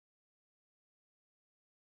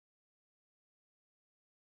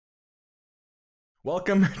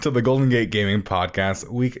Welcome to the Golden Gate Gaming Podcast,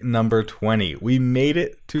 week number 20. We made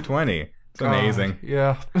it to 20. It's amazing.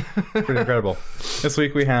 Yeah. Pretty incredible. This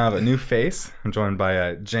week we have a new face. I'm joined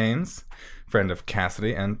by James, friend of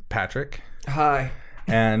Kassidy, and Patrick. Hi.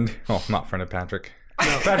 And, well, not friend of Patrick.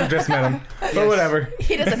 No. Patrick just met him, but whatever.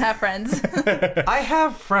 He doesn't have friends. I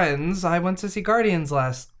have friends. I went to see Guardians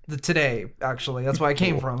today, actually. That's where I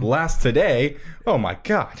came from. Last today? Oh my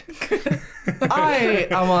god. I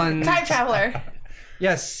am on... Time traveler.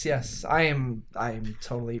 Yes. I am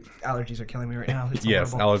totally... Allergies are killing me right now. It's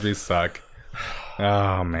yes, horrible. allergies suck.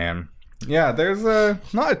 Oh, man. Yeah, there's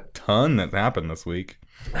not a ton that happened this week.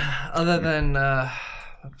 Other than a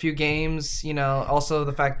few games, also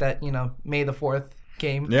the fact that, May the 4th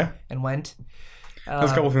came and went. There's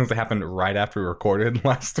a couple of things that happened right after we recorded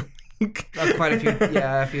last week. Quite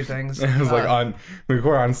a few things. It was we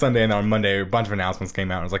recorded on Sunday, and on Monday a bunch of announcements came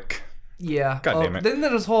out. I was like, yeah. God damn it. Then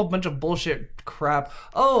there was a whole bunch of bullshit crap.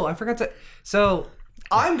 Oh, I forgot to... So,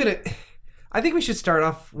 I think we should start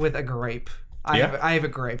off with a gripe. I have a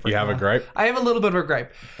gripe. You have a gripe? I have a little bit of a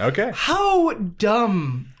gripe. Okay. How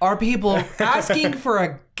dumb are people asking for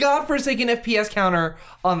a godforsaken FPS counter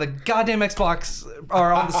on the goddamn Xbox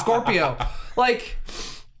or on the Scorpio? Like,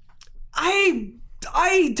 I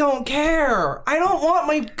don't care. I don't want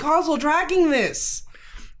my console tracking this.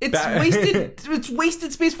 It's wasted. It's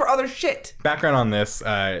wasted space for other shit. Background on this: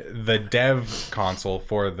 the dev console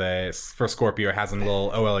for Scorpio has a little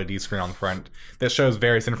OLED screen on the front that shows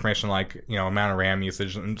various information, like amount of RAM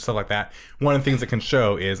usage and stuff like that. One of the things it can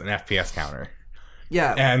show is an FPS counter.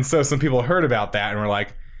 Yeah. And so some people heard about that and were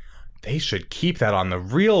like, "They should keep that on the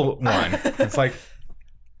real one." It's like,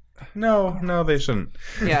 no, they shouldn't.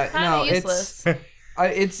 Yeah. No, useless.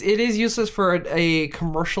 It is useless for a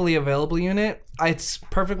commercially available unit. It's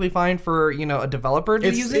perfectly fine for a developer to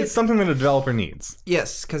use it. It's something that a developer needs.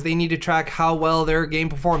 Yes, because they need to track how well their game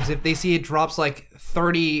performs. If they see it drops like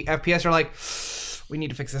 30 FPS, they're like, we need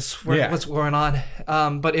to fix this. What's going on?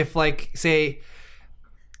 But if say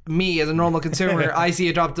me as a normal consumer, I see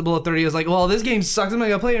it drop to below 30, it's like, well, this game sucks. I'm not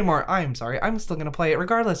gonna play it anymore. I'm sorry, I'm still gonna play it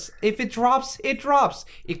regardless. If it drops, it drops.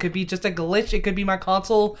 It could be just a glitch. It could be my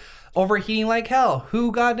console overheating like hell.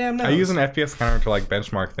 Who goddamn knows? I use an FPS counter to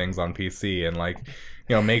benchmark things on PC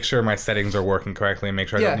and make sure my settings are working correctly and make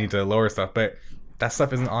sure I don't need to lower stuff. But that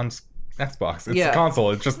stuff isn't on Xbox. It's a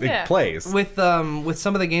console. It's just it plays. With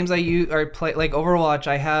some of the games I use or play, like Overwatch,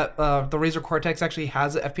 I have the Razer Cortex actually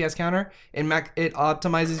has an FPS counter. In Mac, it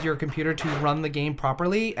optimizes your computer to run the game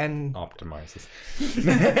properly and optimizes.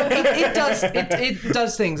 it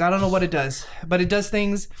does things. I don't know what it does, but it does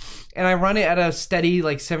things. And I run it at a steady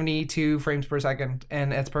 72 frames per second,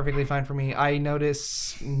 and it's perfectly fine for me. I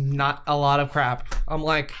notice not a lot of crap. I'm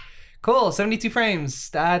like, cool, 72 frames.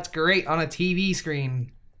 That's great on a TV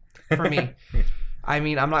screen for me. I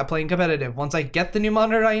mean, I'm not playing competitive. Once I get the new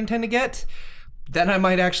monitor I intend to get, then I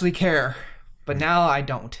might actually care. But now I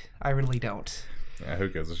don't. I really don't. Yeah, who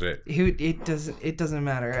gives a shit? It doesn't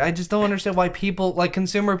matter. I just don't understand why people,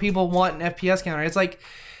 consumer people, want an FPS counter. It's like,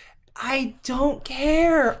 I don't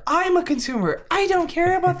care. I'm a consumer. I don't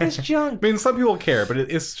care about this junk. I mean, some people care, but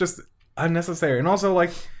it's just unnecessary. And also,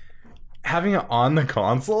 having it on the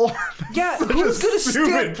console. Yeah, who's gonna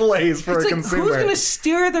stupid plays for a consumer? Who's gonna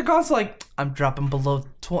steer their console? I'm dropping below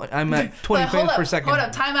 20. I'm at 20 frames per second. Hold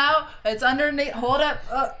up, time out. It's underneath. Hold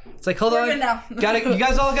up. It's like, hold on. Good now. You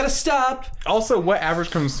guys all gotta stop. Also, what average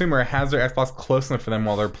consumer has their Xbox close enough for them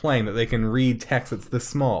while they're playing that they can read text that's this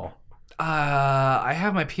small? I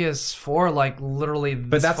have my PS4 literally this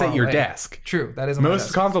But that's far at your away. desk. True, that is on Most my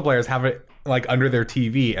desk. console players have it under their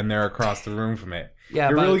TV and they're across the room from it. Yeah,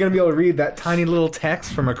 You're really gonna be able to read that tiny little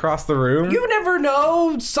text from across the room? You never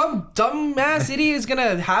know. Some dumbass idiot is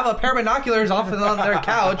gonna have a pair of binoculars off on their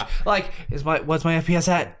couch. What's my FPS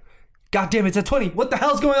at? God damn, it's at 20. What the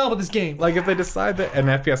hell's going on with this game? If they decide that an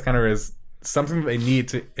FPS counter is something that they need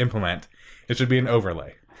to implement, it should be an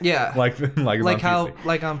overlay. Yeah, like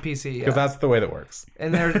on PC, because that's the way that works.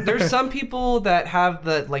 And there's some people that have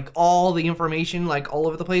all the information all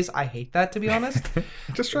over the place. I hate that, to be honest. It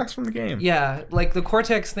distracts from the game. Yeah, the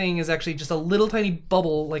Cortex thing is actually just a little tiny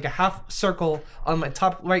bubble, a half circle on my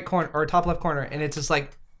top right corner or top left corner, and it's just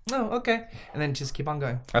oh, okay, and then just keep on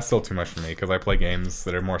going. That's still too much for me because I play games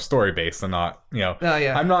that are more story based and not, Oh,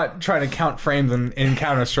 yeah. I'm not trying to count frames in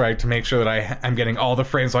Counter-Strike to make sure that I'm getting all the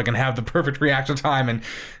frames so I can have the perfect reaction time and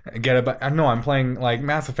get it. But no, I'm playing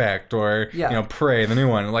Mass Effect or Prey, the new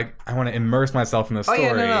one. I want to immerse myself in the story.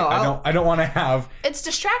 Oh, yeah, no. I don't want to have. It's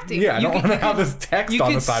distracting. Yeah, I don't want to have this text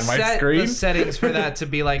on the side of my screen. You can set the settings for that to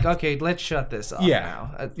be okay, let's shut this off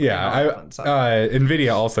now. Yeah,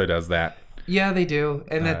 NVIDIA also does that. Yeah, they do,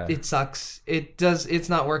 and that it sucks. It's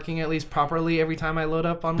not working at least properly every time I load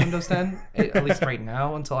up on Windows 10. At least right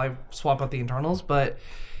now, until I swap out the internals. But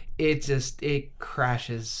it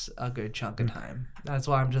crashes a good chunk of time. That's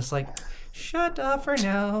why I'm just like, shut up for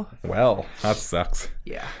now. Well, that sucks.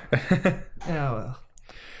 Yeah. Oh well.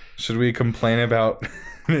 Should we complain about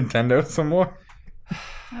Nintendo some more?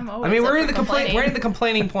 We're in the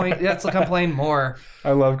complaining point. Let's complain more.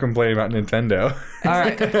 I love complaining about Nintendo. All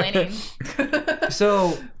right. Complaining.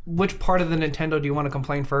 So, which part of the Nintendo do you want to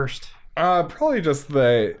complain first? Probably just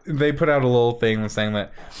they put out a little thing saying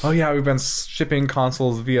that, oh yeah, we've been shipping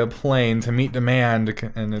consoles via plane to meet demand,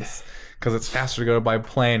 and it's because it's faster to go by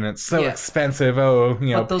plane, and it's so expensive. Oh,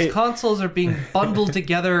 But those consoles are being bundled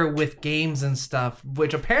together with games and stuff,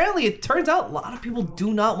 which apparently it turns out a lot of people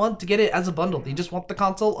do not want to get it as a bundle. They just want the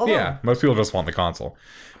console alone. Yeah, most people just want the console.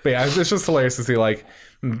 But yeah, it's just hilarious to see like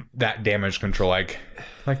that damage control. Like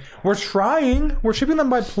we're shipping them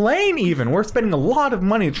by plane. Even we're spending a lot of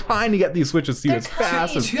money trying to get these Switches to you as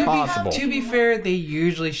fast as possible. To be fair, they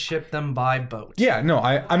usually ship them by boat. Yeah, no,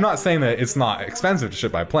 I'm not saying that it's not expensive to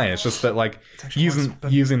ship by plane. It's just that like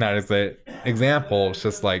using that as an example, it's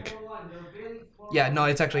just like. Yeah, no,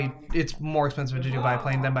 it's more expensive to do by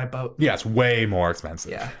plane than by boat. Yeah, it's way more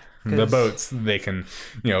expensive. Yeah. The boats, they can,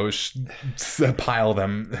 pile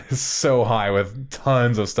them so high with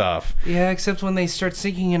tons of stuff. Yeah, except when they start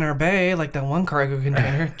sinking in our bay, like that one cargo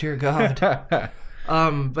container. Dear God.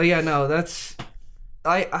 But yeah, no, that's...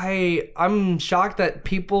 I'm shocked that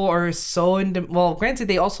people are so into... Well, granted,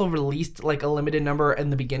 they also released like a limited number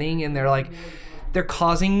in the beginning, and they're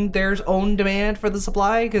causing their own demand for the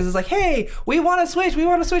supply, because it's like, hey, we want to switch.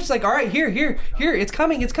 It's like, all right, here, it's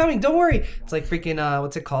coming, don't worry. It's like freaking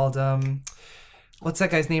what's it called, what's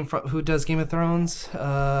that guy's name who does Game of Thrones,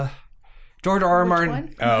 George R. R.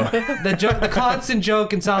 Martin. Oh. The constant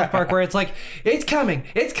joke in South Park where it's like, it's coming,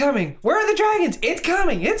 where are the dragons, it's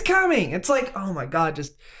coming. It's like, oh my God,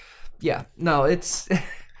 just yeah, no, it's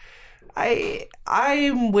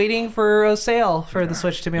I'm waiting for a sale for the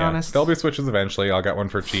Switch, to be honest. There'll be Switches eventually. I'll get one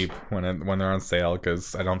for cheap when they're on sale,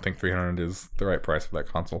 because I don't think $300 is the right price for that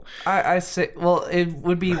console. I say, well, it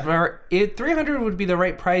would be $300 would be the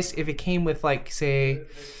right price if it came with like, say,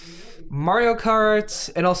 Mario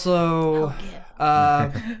Kart, and also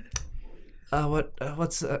I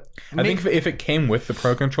think if it came with the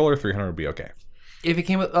Pro Controller, $300 would be okay. If it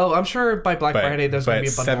came with, I'm sure by Black Friday there's going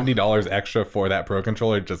to be a bundle. $70 extra for that Pro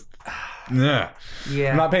Controller, just yeah.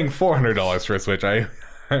 I'm not paying $400 for a Switch.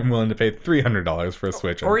 I'm willing to pay $300 for a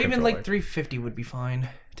Switch. Or even like $350 would be fine,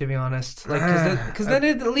 to be honest. Like, because then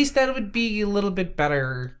at least that would be a little bit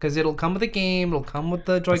better, because it'll come with a game, it'll come with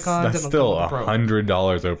the Joy-Cons. That's still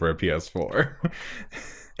 $100 over a PS4.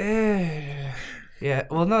 Yeah.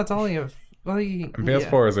 Well, no, it's only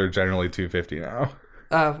PS4s are generally $250 now.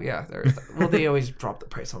 Yeah, there is that. Well, they always drop the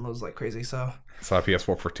price on those like crazy, so. I saw a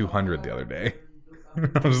PS4 for $200 the other day.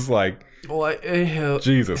 I was just like, what?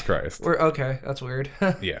 Jesus Christ. Okay, that's weird.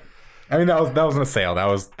 Yeah. I mean, that was in a sale. That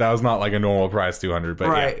was not like a normal price, $200, but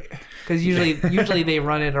right. Yeah. Because usually they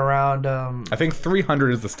run it around. I think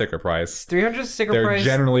 $300 is the sticker price. $300 is sticker They're price.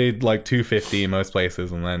 generally like $250 in most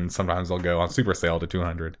places, and then sometimes they'll go on super sale to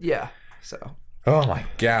 $200. Yeah. So. Oh my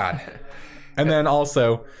God. And then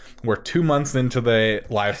also, we're 2 months into the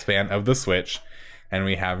lifespan of the Switch, and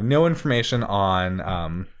we have no information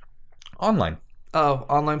on online. Oh,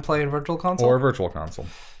 online play and virtual console? Or virtual console.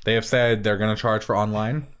 They have said they're going to charge for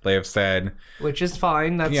online. They have said... Which is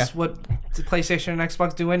fine. That's what the PlayStation and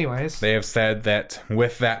Xbox do anyways. They have said that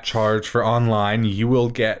with that charge for online, you will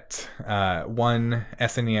get one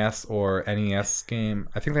SNES or NES game.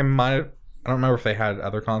 I think they might have... I don't remember if they had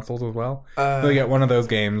other consoles as well. They get one of those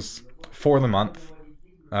games for the month.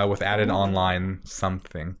 With added online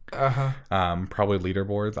something, probably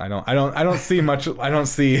leaderboards. I don't see much. I don't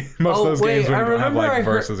see most of those games don't have like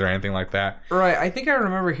verses or anything like that. Right. I think I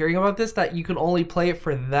remember hearing about this, that you can only play it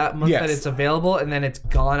for that month that it's available, and then it's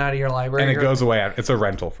gone out of your library. And it goes away. It's a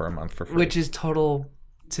rental for a month for free. Which is to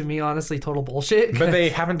me, honestly, total bullshit. But they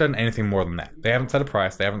haven't done anything more than that. They haven't said a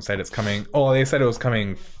price. They haven't said it's coming. Oh, they said it was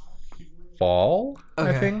coming fall.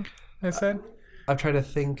 Okay. I think they said. I'm trying to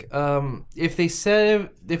think. If they set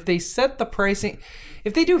the pricing,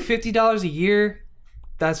 if they do $50 a year,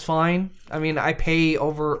 that's fine. I mean, I pay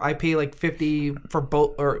like $50 for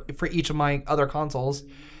both, or for each of my other consoles.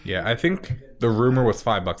 Yeah, I think the rumor was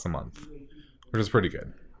 $5 a month, which is pretty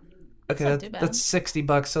good. Okay, that's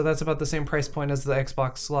 $60, so that's about the same price point as the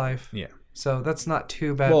Xbox Live. Yeah. So that's not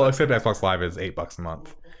too bad. Well, except Xbox Live is $8 a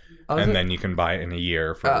month, and then you can buy it in a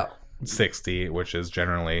year for 60, which is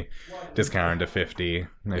generally discounted to 50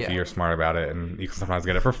 if you're smart about it, and you can sometimes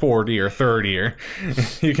get it for 40 or 30, or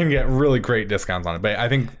you can get really great discounts on it. But I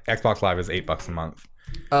think Xbox Live is $8 a month.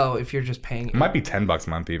 Oh, if you're just paying, it might be $10 a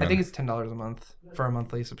month even. I think it's $10 a month for a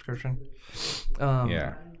monthly subscription. But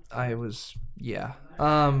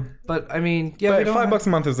I mean, but $5 a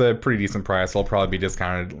month is a pretty decent price. It'll probably be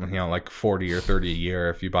discounted, like 40 or 30 a year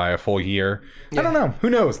if you buy a full year. I don't know. Who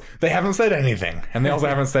knows? They haven't said anything, and they also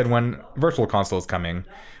haven't said when Virtual Console is coming.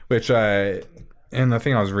 Which, in the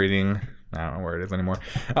thing I was reading, I don't know where it is anymore.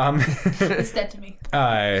 It's dead to me.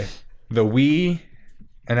 The Wii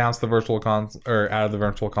announced the Virtual Console, or added the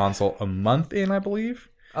Virtual Console a month in, I believe,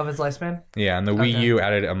 of its lifespan. Yeah, and the Wii U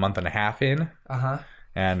added a month and a half in.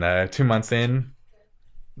 And 2 months in,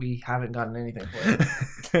 we haven't gotten anything for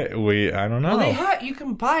it. I don't know. Well, you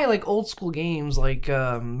can buy like old school games like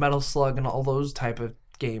Metal Slug and all those type of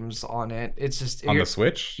games on it. It's just on the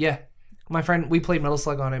Switch. Yeah, my friend, we played Metal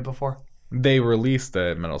Slug on it before. They released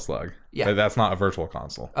a Metal Slug. Yeah, but that's not a Virtual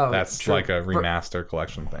Console. Oh, that's true. Like a remaster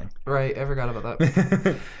collection thing. Right, I forgot about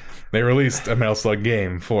that. They released a Metal Slug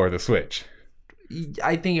game for the Switch.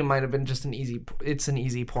 I think it might have been just an easy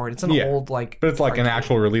port. It's an old like, but it's like an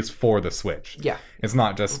actual release for the Switch. Yeah, it's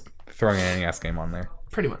not just throwing an NES game on there.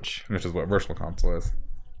 Pretty much, which is what Virtual Console is.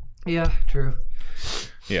 Yeah, true.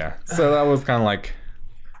 Yeah, so that was kind of like,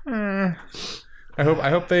 I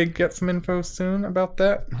hope they get some info soon about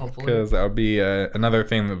that. Hopefully, because that would be another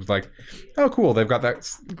thing that was like, oh cool, they've got that.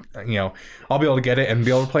 I'll be able to get it and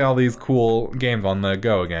be able to play all these cool games on the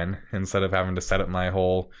go again, instead of having to set up my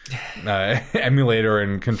whole emulator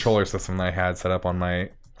and controller system that I had set up on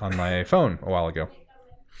my phone a while ago.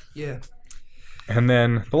 Yeah. And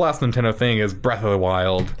then the last Nintendo thing is Breath of the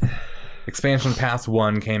Wild. Expansion Pass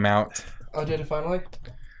 1 came out. Oh, did it finally?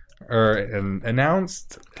 Or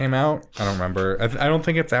announced, came out. I don't remember. I don't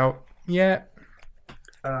think it's out yet.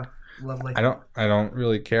 Lovely. I don't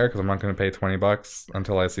really care because I'm not going to pay $20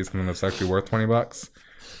 until I see something that's actually worth $20.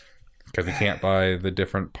 Because you can't buy the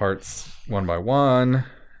different parts one by one,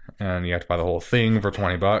 and you have to buy the whole thing for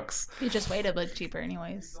 $20. You just wait a bit cheaper,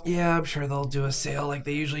 anyways. Yeah, I'm sure they'll do a sale like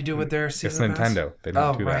they usually do with their season pass. Nintendo. They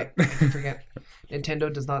don't do that. I forget.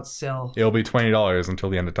 Nintendo does not sell. It'll be $20 until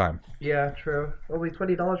the end of time. Yeah, true. It'll be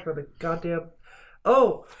 $20 for the goddamn.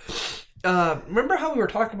 Oh, remember how we were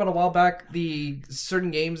talking about a while back? The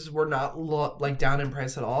certain games were not like down in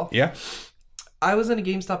price at all. Yeah. I was in a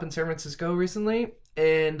GameStop in San Francisco recently,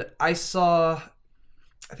 and I saw,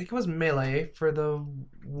 I think it was Melee for the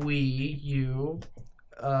Wii U,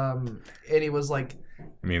 and it was like.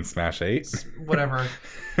 You mean Smash 8? Whatever.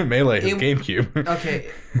 Melee is GameCube. Okay.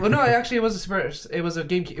 Well, no, actually, it was a GameCube.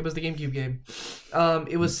 It was the GameCube game.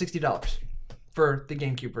 It was $60 for the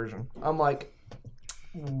GameCube version. I'm like,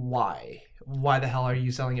 why? Why the hell are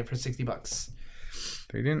you selling it for $60?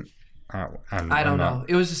 They didn't. I don't know.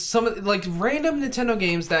 It was just some like random Nintendo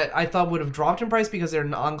games that I thought would have dropped in price because they're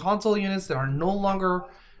non-console units that are no longer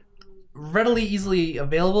readily easily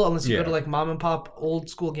available unless you go to like mom and pop old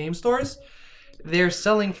school game stores. They're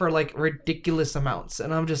selling for like ridiculous amounts,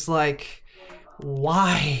 and I'm just like,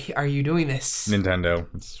 why are you doing this? Nintendo,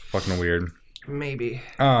 it's fucking weird. Maybe.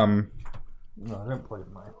 No, I didn't plug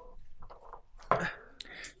in my.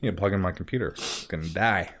 Yeah, plug in my computer. It's gonna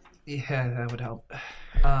die. Yeah, that would help.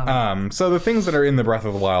 So the things that are in the Breath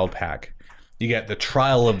of the Wild pack, you get the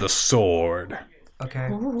Trial of the Sword. Okay.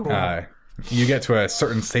 Cool. You get to a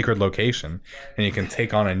certain sacred location, and you can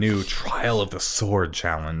take on a new Trial of the Sword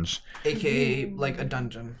challenge. AKA like a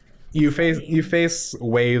dungeon. You face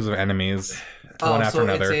waves of enemies, one after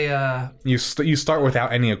another. It's You start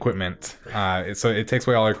without any equipment, so it takes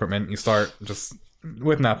away all your equipment. You start just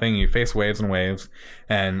with nothing. You face waves and waves,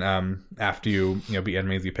 and after you beat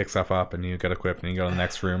enemies, you pick stuff up and you get equipped, and you go to the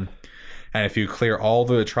next room. And if you clear all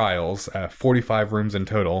the trials, 45 rooms in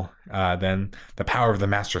total, then the power of the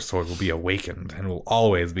Master Sword will be awakened and will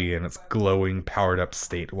always be in its glowing, powered-up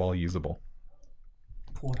state while usable.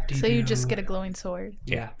 So you just get a glowing sword.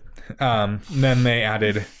 Yeah. Then they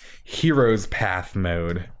added Hero's Path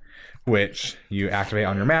mode, which you activate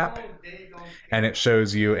on your map, and it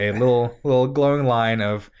shows you a little glowing line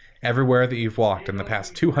of everywhere that you've walked in the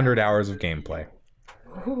past 200 hours of gameplay.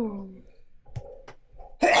 Ooh.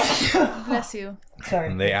 Bless you. Sorry.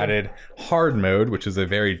 And they added hard mode, which is a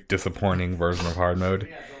very disappointing version of hard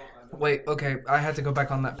mode. Wait, okay, I had to go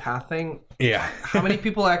back on that path thing. Yeah. How many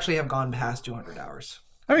people actually have gone past 200 hours?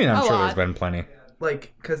 I mean, I'm sure lot. there's been plenty.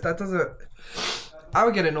 Like, because that doesn't... I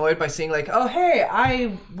would get annoyed by seeing like, oh,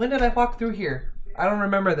 hey, when did I walk through here? I don't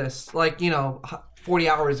remember this. Like, 40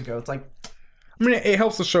 hours ago. It's like... I mean, it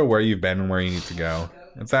helps to show where you've been and where you need to go.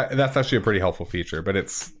 That's actually a pretty helpful feature, but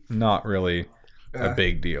it's not really a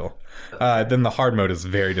big deal. Then the hard mode is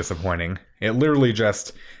very disappointing. It literally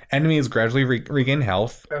just enemies gradually regain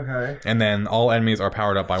health. Okay. And then all enemies are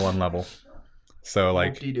powered up by 1 level. So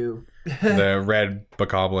like the red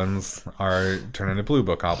bokoblins are turned into blue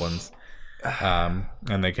bokoblins.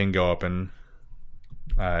 And they can go up and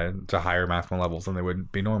to higher maximum levels than they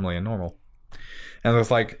would be normally in normal. And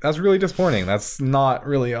it's like, that's really disappointing. That's not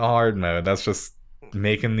really a hard mode. That's just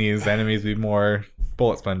making these enemies be more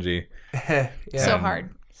bullet spongy. Yeah. So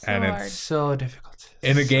hard. So and hard. it's So difficult.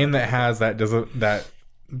 in a game that has that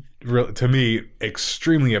to me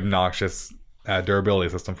extremely obnoxious durability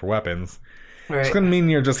system for weapons. Right. It's gonna mean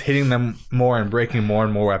you're just hitting them more and breaking more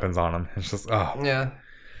and more weapons on them. It's just Yeah.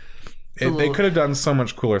 They could have done so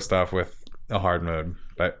much cooler stuff with a hard mode,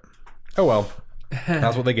 but oh well.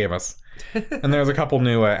 That's what they gave us. And there's a couple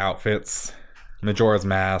new outfits: Majora's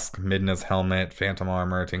Mask, Midna's helmet, Phantom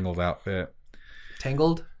armor, Tingle's outfit.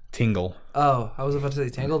 Tangled? Tingle. Oh, I was about to say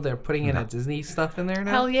Tangled. They're putting in a Disney stuff in there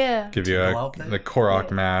now. Hell yeah. Give you the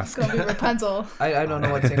Korok mask. It's gonna be Rapunzel. I don't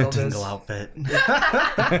know what Tangled is. Tingle outfit.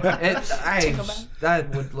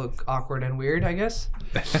 That would look awkward and weird, I guess.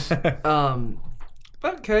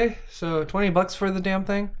 Okay, so $20 for the damn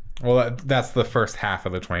thing. Well, that's the first half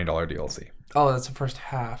of the $20 DLC. Oh, that's the first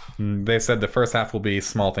half. They said the first half will be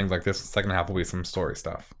small things like this. The second half will be some story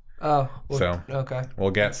stuff. Oh, well, So okay.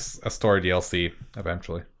 we'll get a story DLC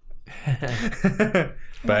eventually.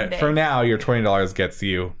 But day. for now, your $20 gets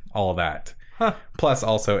you all that. Huh. Plus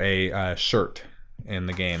also a shirt in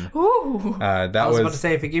the game. Ooh. That I was about to was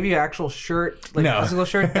say, if it give you an actual shirt, like No. a physical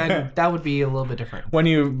shirt, then that would be a little bit different. when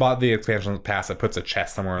you bought the expansion pass, it puts a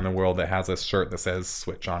chest somewhere in the world that has a shirt that says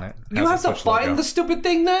Switch on it. You have to find the stupid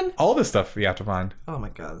thing then? all this stuff you have to find. Oh my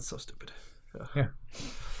god, that's so stupid. Yeah.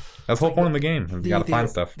 That's the whole point of the game. You gotta find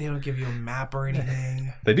stuff. They don't give you a map or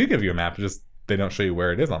anything. They do give you a map, just they don't show you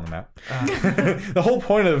where it is on the map. The whole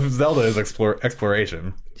point of Zelda is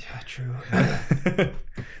exploration. Yeah, true. They're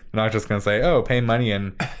not just gonna say, "Oh, pay money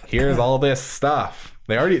and here's all this stuff."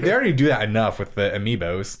 They already do that enough with the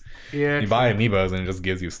amiibos. Yeah, You buy amiibos and it just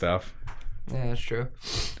gives you stuff. yeah, that's true.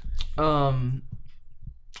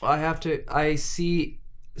 I see.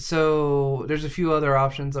 So there's a few other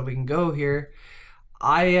options that we can go here.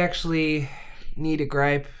 I actually need to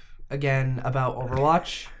gripe again about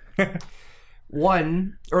Overwatch.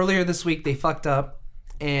 One, earlier this week they fucked up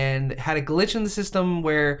and had a glitch in the system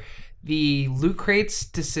where the loot crates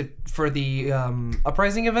for the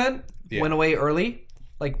Uprising event went away early,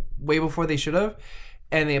 like way before they should have.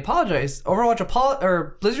 And they apologized.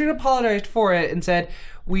 Blizzard apologized for it and said,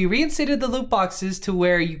 we reinstated the loot boxes to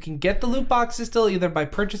where you can get the loot boxes still either by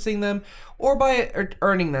purchasing them or by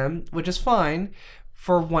earning them, which is fine,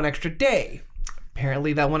 for 1 extra day.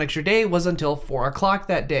 Apparently that 1 extra day was until 4 o'clock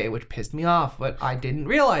that day, which pissed me off, but I didn't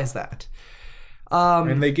realize that.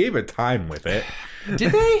 And they gave a time with it.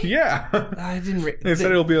 Did they? Yeah. I didn't. They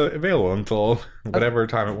said it'll be available until whatever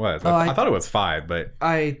time it was. I thought it was 5, but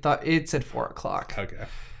I thought it said 4 o'clock. okay.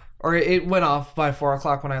 Or it went off by 4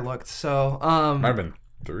 o'clock when I looked. So, Might have been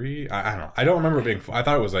 3. I don't know. I don't remember it being 4. I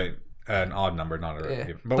thought it was an odd number, not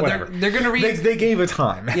a but whatever. They're gonna they gave a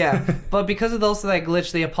time. Yeah, but because of those that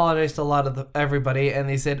glitch, they apologized to a lot of everybody, and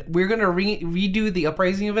they said we're gonna redo the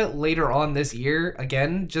Uprising event later on this year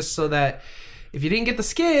again, just so that if you didn't get the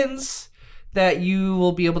skins, that you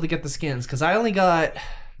will be able to get the skins. Because I only got.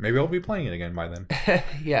 Maybe I'll be playing it again by then.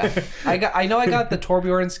 Yeah, I know I got the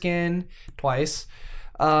Torbjorn skin twice.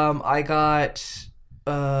 I got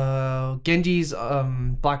Genji's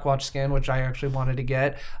Blackwatch skin, which I actually wanted to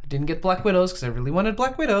get. I didn't get Black Widows because I really wanted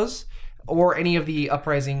Black Widows, or any of the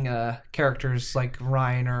Uprising characters like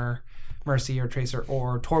Ryan or Mercy or Tracer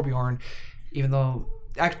or Torbjorn. Even though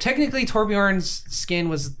technically Torbjorn's skin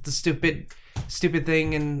was the stupid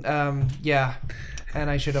thing, and yeah. And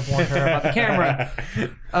I should have warned her about the camera.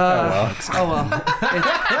 Oh well.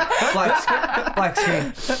 It's black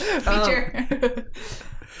screen. Feature.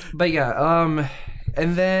 But yeah,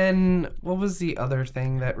 and then what was the other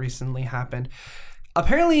thing that recently happened?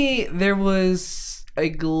 Apparently there was a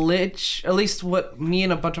glitch, at least what me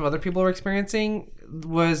and a bunch of other people were experiencing,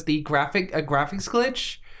 was the graphics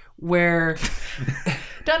glitch where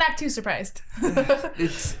Don't act too surprised.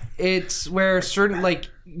 it's where certain, like,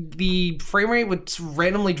 the frame rate would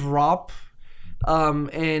randomly drop,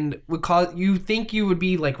 and would cause you think you would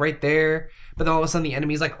be like right there, but then all of a sudden the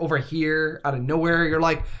enemy's like over here out of nowhere. You're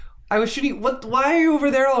like, I was shooting. What? Why are you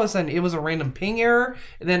over there all of a sudden? It was a random ping error,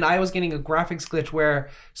 and then I was getting a graphics glitch where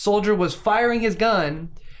Soldier was firing his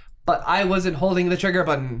gun, but I wasn't holding the trigger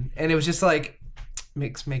button, and it was just like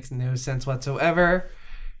makes no sense whatsoever,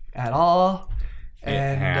 at all.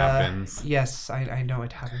 And, happens. Yes, I know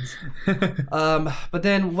it happens. But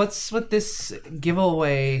then what's with this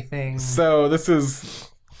giveaway thing? So this is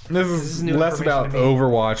new less information about to me.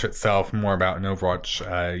 Overwatch itself, more about an Overwatch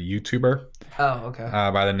YouTuber Oh, okay.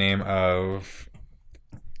 by the name of.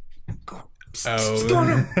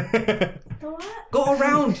 Go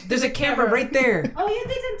around. There's a camera right there. Oh, you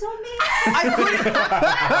didn't tell me.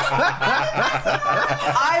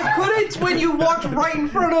 I couldn't when you walked right in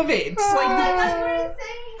front of it. It's like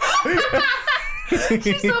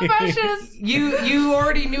She's so precious. you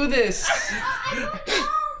already knew this.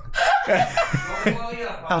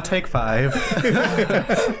 I'll take 5.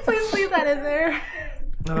 Please leave that in there.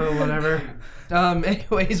 Oh, whatever.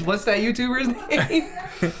 Anyways, what's that YouTuber's name?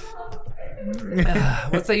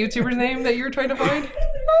 What's that YouTuber's name that you're trying to find?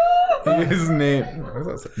 His name. What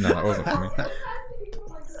was that? No, that wasn't for me.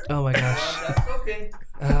 Oh my gosh.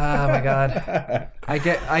 Oh my god. I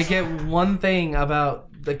get one thing about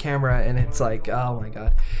the camera and it's like, oh my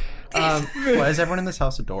god. Why is everyone in this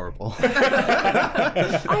house adorable? I'm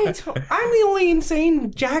the only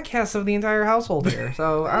insane jackass of the entire household here,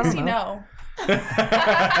 so I don't You know. know.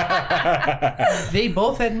 They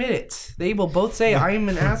both admit it. They will both say I'm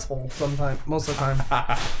an asshole most of the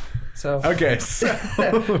time. So Okay, so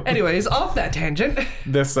anyways, off that tangent.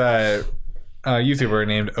 this YouTuber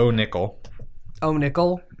named O Nickel. Oh,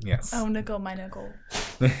 Nickel. Yes. Oh, nickel, my nickel.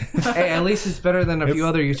 Hey, at least it's better than a few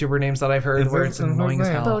other YouTuber names that I've heard where it's annoying as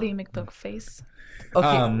hell. Bodie McBookface. Okay,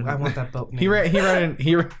 I want that boat name.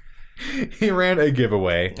 He ran a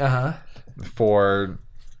giveaway Uh-huh. for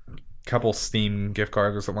a couple Steam gift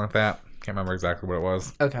cards or something like that. Can't remember exactly what it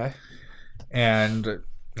was. Okay. And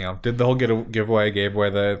did the whole giveaway, gave away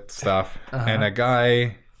the stuff, and a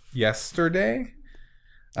guy yesterday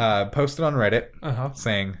posted on Reddit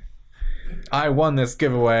saying, "I won this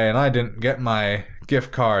giveaway and I didn't get my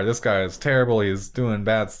gift card. This guy is terrible. He's doing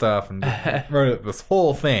bad stuff," and wrote this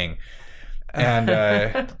whole thing. And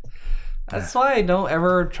That's why I don't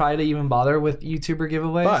ever try to even bother with YouTuber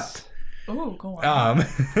giveaways. but Oh, go on.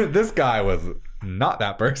 this guy was not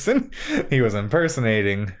that person. He was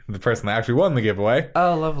impersonating the person that actually won the giveaway.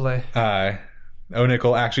 Oh, lovely. O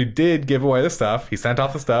Nickel actually did give away the stuff. He sent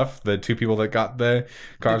off the stuff. The 2 people that got the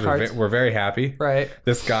cards were very happy. Right.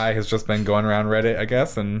 This guy has just been going around Reddit, I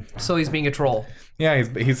guess, and So he's being a troll. yeah,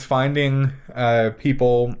 he's finding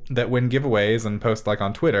people that win giveaways and post like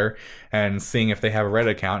on Twitter and seeing if they have a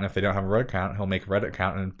Reddit account. And if they don't have a Reddit account, he'll make a Reddit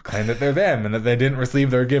account and claim that they're them and that they didn't receive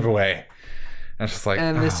their giveaway. And it's just like,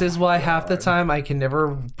 And this is why half the time I can never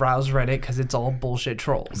browse Reddit because it's all bullshit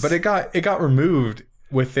trolls. But it got removed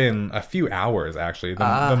within a few hours. Actually,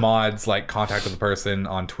 the mods like contacted the person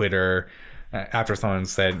on Twitter after someone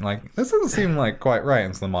said like, "This doesn't seem like quite right,"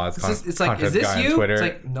 and so the mods it's like, is contacted the this guy on you? Twitter. It's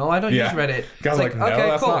like, no, I don't use Reddit. Guy's It's like, no, okay,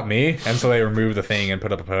 that's cool. not me. And so they removed the thing and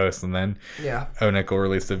put up a post, and then Yeah. O Nickel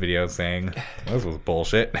released a video saying this was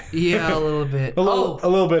bullshit. Yeah, a little bit. a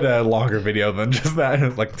little bit longer video than just that. It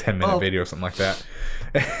was like 10-minute Oh. video or something like that.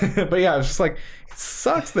 But yeah, it's just like, it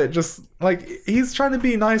sucks that just like he's trying to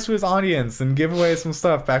be nice to his audience and give away some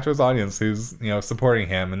stuff back to his audience who's supporting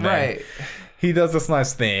him, and then Right. he does this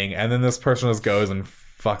nice thing, and then this person just goes and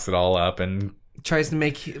fucks it all up, and Tries to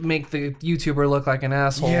make the YouTuber look like an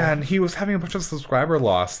asshole. yeah, and he was having a bunch of subscriber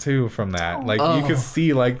loss too from that. Like you could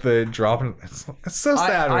see like the drop. It's so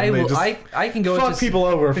sad when they just I can go fuck into people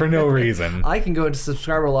over for no reason. I can go into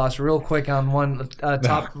subscriber loss real quick on one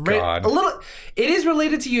top. God. A little. It is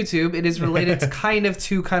related to YouTube. It is related to kind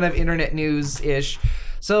of internet news ish.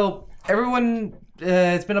 So everyone,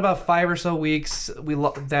 it's been about 5 or so weeks.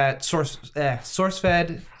 That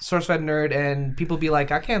SourceFed Nerd and people be like,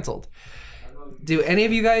 got canceled. Do any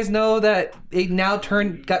of you guys know that it now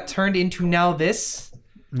got turned into Now This?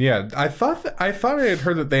 Yeah, I thought I had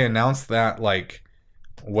heard that they announced that like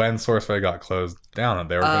when SourceFed got closed down that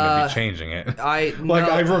they were going to be changing it. I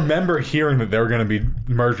remember hearing that they were going to be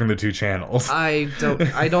merging the 2 channels. I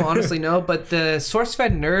don't honestly know, but the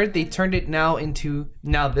SourceFed Nerd, they turned it now into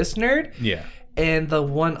Now This Nerd. Yeah. And the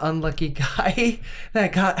one unlucky guy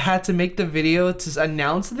that had to make the video to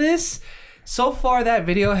announce this, so far that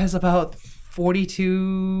video has about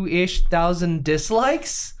 42-ish thousand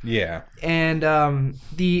dislikes. Yeah. And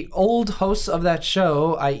the old hosts of that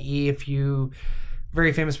show, i.e. if you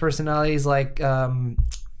very famous personalities like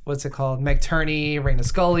what's it called, Meg Turney, Raina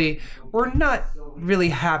Scully, were not really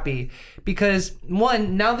happy because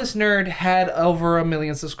one, Now This Nerd had over 1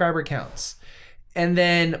 million subscriber counts. And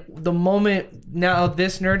then the moment Now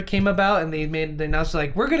This Nerd came about and they announced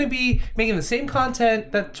like, we're going to be making the same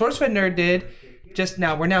content that SourceFed Nerd did, just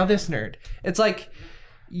now we're Now This Nerd. It's like,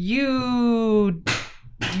 you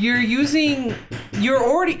you're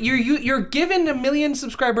given a 1 million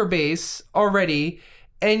subscriber base already,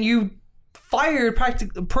 and you fired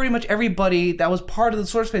pretty much everybody that was part of the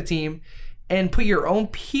SourceFed team, and put your own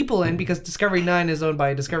people in because Discovery 9 is owned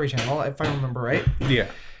by Discovery Channel, if I remember right. Yeah.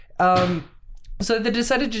 So they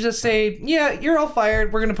decided to just say, yeah, you're all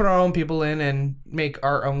fired. We're going to put our own people in and make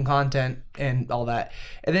our own content and all that.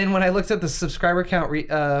 And then when I looked at the subscriber count,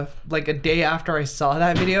 like a day after I saw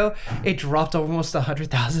that video, it dropped almost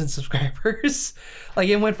 100,000 subscribers. Like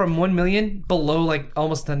it went from 1 million below like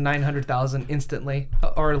almost to 900,000 instantly,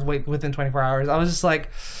 or within 24 hours. I was just like,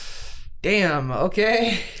 damn,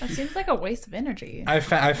 okay. That seems like a waste of energy. I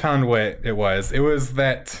found what it was. It was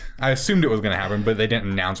that I assumed it was going to happen, but they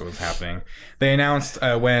didn't announce what was happening. They announced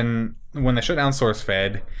when they shut down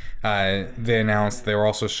SourceFed, they announced they were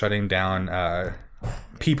also shutting down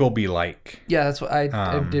People Be Like. Yeah, that's what I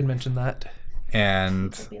did mention that.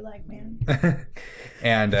 And Be like, man.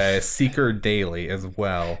 and Seeker Daily as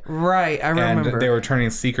well. Right, I remember. And they were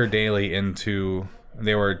turning Seeker Daily into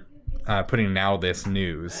putting Now This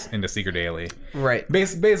News into Seeker Daily. Right.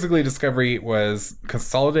 Basically, Discovery was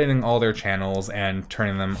consolidating all their channels and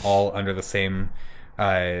turning them all under the same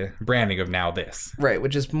branding of Now This. Right,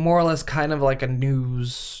 which is more or less kind of like a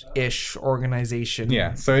news-ish organization.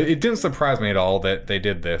 Yeah, so it didn't surprise me at all that they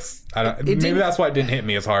did this. Maybe that's why it didn't hit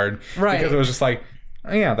me as hard. Right. Because it was just like,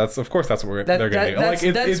 oh, yeah, of course that's what they're going to do. Like,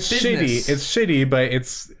 it's shitty. It's shitty, but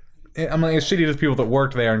it's shitty to the people that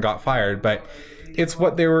worked there and got fired, but it's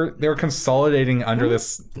what they were consolidating under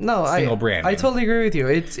this single brand. I totally agree with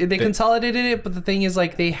you. They consolidated it, but the thing is,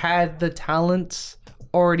 like, they had the talent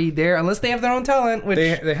already there, unless they have their own talent. Which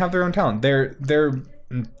they have their own talent. They're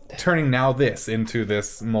turning Now This into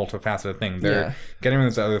this multifaceted thing. They're getting rid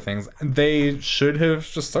of these other things. They should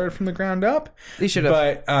have just started from the ground up. They should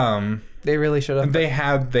have, but they really should have. They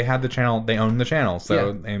had the channel. They own the channel,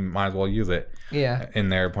 so they might as well use it. Yeah, in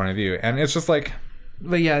their point of view, and it's just like.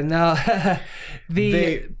 But yeah, no.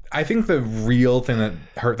 I think the real thing that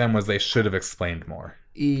hurt them was they should have explained more.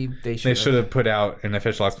 They should have put out an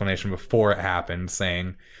official explanation before it happened,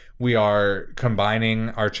 saying we are combining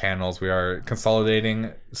our channels, we are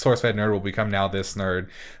consolidating. SourceFed Nerd will become Now This Nerd.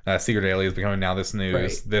 Secret Daily is becoming Now This News.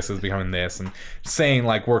 Right. This is becoming this, and saying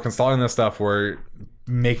like we're consolidating this stuff. We're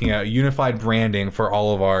making a unified branding for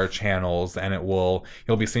all of our channels, and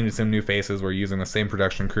you'll be seeing some new faces. We're using the same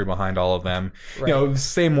production crew behind all of them. Right. You know,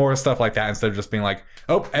 say more stuff like that instead of just being like,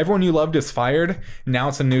 oh, everyone you loved is fired. Now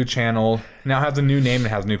it's a new channel. Now it has a new name and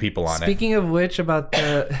has new people on it. Speaking of which, about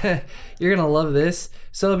the you're gonna love this.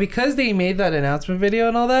 So because they made that announcement video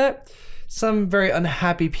and all that, some very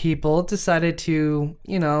unhappy people decided to,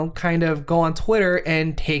 kind of go on Twitter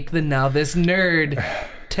and take the Now This Nerd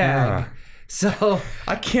tag. So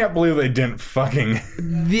I can't believe they didn't fucking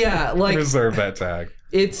reserve that tag.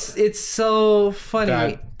 It's so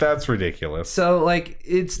funny. That's ridiculous. So like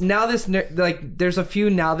it's Now This like there's a few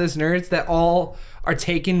Now This Nerds that all are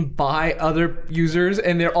taken by other users,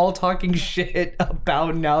 and they're all talking shit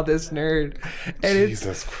about Now This Nerd. And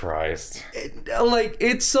Jesus Christ.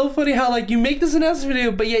 It's so funny how like you make this announcement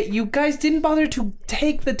video, but yet you guys didn't bother to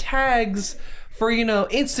take the tags for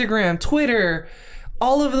Instagram, Twitter,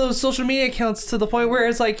 all of those social media accounts, to the point where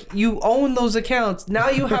it's like you own those accounts. Now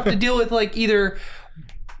you have to deal with like either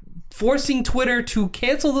forcing Twitter to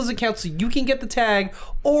cancel those accounts so you can get the tag,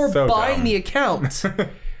 or buying the account.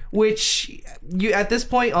 Which at this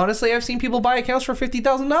point, honestly, I've seen people buy accounts for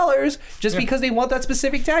 $50,000 just because they want that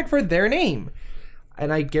specific tag for their name.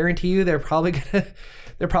 And I guarantee you they're probably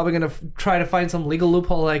gonna try to find some legal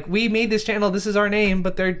loophole, like, we made this channel, this is our name,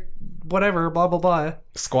 but they're whatever, blah blah blah.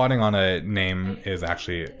 Squatting on a name is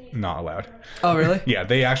actually not allowed. Oh really? Yeah,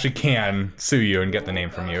 they actually can sue you and get the name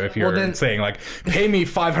from you if you're saying like, pay me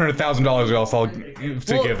 $500,000 or else I'll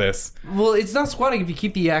give this. Well, it's not squatting if you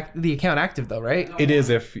keep the account active though, right? It is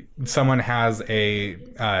if someone has a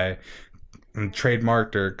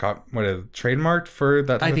trademarked or trademarked for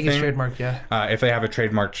that type I think of it's thing? trademarked, yeah. If they have a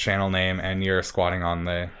trademarked channel name and you're squatting on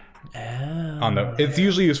the it's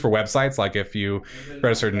usually used for websites, like if you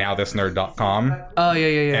registered nowthisnerd.com. Oh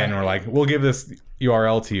yeah. And we're like, we'll give this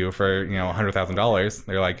URL to you for $100,000.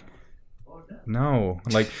 They're like, no.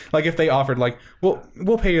 Like if they offered like, we'll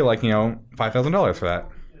pay you like $5,000 for that,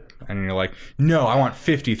 and you're like, no, I want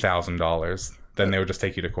 $50,000. Then they would just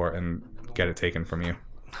take you to court and get it taken from you.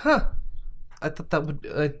 Huh. I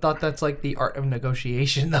thought that's like the art of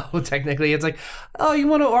negotiation, though. Technically, it's like, oh, you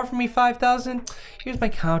want to offer me $5,000? Here's my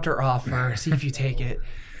counter offer. See if you take it.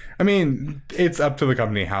 I mean, it's up to the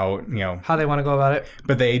company how they want to go about it.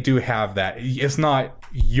 But they do have that. It's not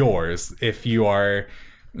yours if you are,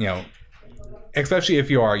 especially if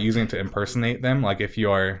you are using it to impersonate them, like if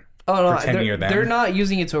you are pretending you're them. They're not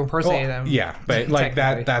using it to impersonate them. Yeah, but like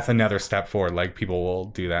that's another step forward. Like people will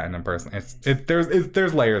do that in person.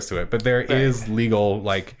 There's layers to it, but there is legal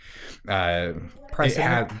like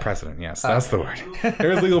precedent. Yes, that's the word.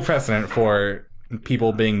 There is legal precedent for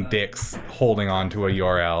people being dicks holding on to a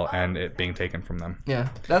URL and it being taken from them. Yeah,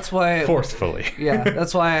 that's why forcefully. Yeah,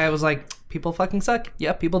 that's why I was like, people fucking suck.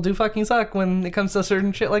 Yeah, people do fucking suck when it comes to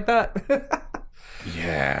certain shit like that.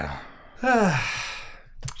 Yeah.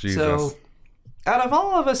 Jesus. So, out of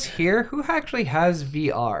all of us here, who actually has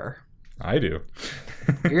VR? I do.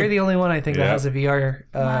 You're the only one I think that has a VR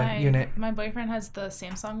unit. My boyfriend has the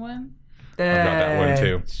Samsung one. I've got that one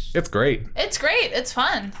too. It's great. It's great. It's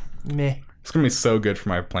fun. Meh. It's gonna be so good for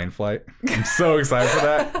my plane flight. I'm so excited for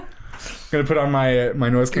that. I'm gonna put on my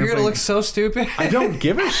noise canceling. You're gonna look so stupid. I don't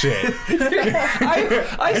give a shit.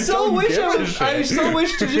 I so wish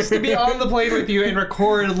to be on the plane with you and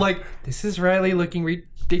record like, this is Reilly looking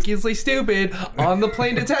ridiculously stupid on the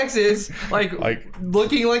plane to Texas, like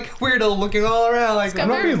looking like weirdo, looking all around. Like I'm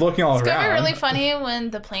not gonna be looking all around. It's gonna be really funny when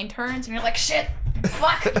the plane turns and you're like, shit.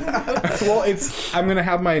 Fuck. Well, I'm gonna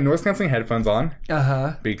have my noise canceling headphones on.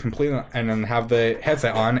 Be completely, and then have the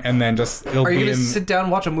headset on, and then just Are you gonna sit down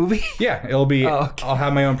and watch a movie? Yeah, it'll be. Oh, okay. I'll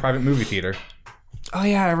have my own private movie theater. Oh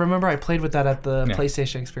yeah, I remember I played with that at the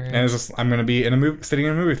PlayStation experience. And it's just I'm gonna be sitting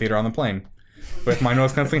in a movie theater on the plane with my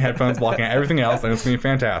noise canceling headphones blocking out everything else, and it's gonna be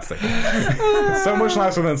fantastic. So much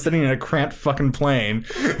nicer than sitting in a cramped fucking plane.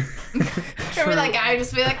 Remember that guy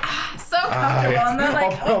just be like, so comfortable. And then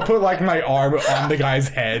like, I'll put like my arm on the guy's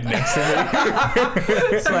head next to me.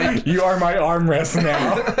 It's like, you are my armrest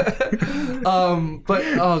now. But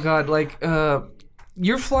oh god, like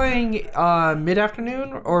you're flying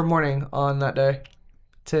mid-afternoon or morning on that day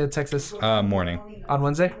to Texas? Morning. On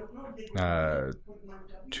Wednesday?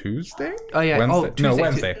 Tuesday? Oh yeah. Wednesday? Oh, Tuesday. No,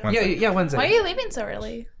 Wednesday. Yeah, Wednesday. why are you leaving so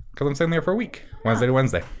early? Because I'm staying there for a week. Wednesday to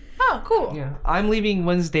Wednesday. Oh, cool. Yeah, I'm leaving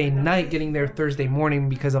Wednesday night, getting there Thursday morning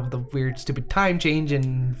because of the weird, stupid time change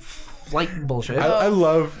and flight bullshit. I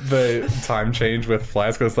love the time change with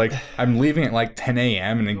flights because like I'm leaving at like 10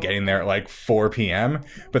 a.m. and then getting there at like 4 p.m.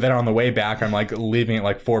 But then on the way back, I'm like leaving at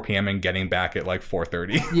like 4 p.m. and getting back at like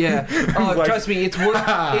 4:30. Yeah. Oh, Like, trust me, it's worse.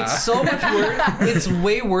 It's so much worse. It's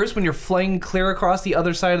way worse when you're flying clear across the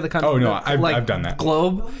other side of the country. Oh no, I've done that.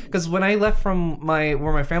 Globe. Because when I left from where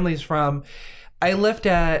my family's from, I left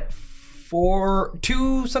at 4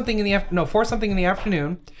 something in the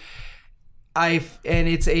afternoon. And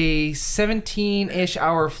it's a 17-ish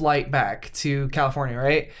hour flight back to California,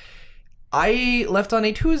 right? I left on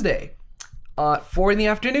a Tuesday, 4 in the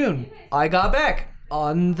afternoon. I got back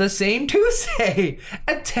on the same Tuesday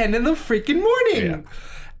at 10 in the freaking morning. Yeah.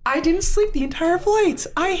 I didn't sleep the entire flight.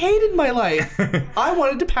 I hated my life. I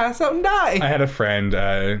wanted to pass out and die. I had a friend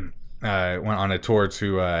went on a tour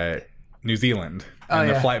to New Zealand. And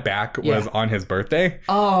the flight back was on his birthday.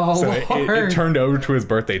 Oh, so Lord. it turned over to his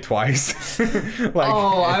birthday twice.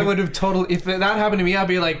 I would have totally. If that happened to me, I'd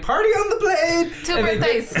be like, party on the plane. 2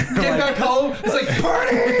 birthdays. Get back home. It's like,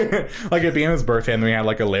 party. Like it being his birthday, and we had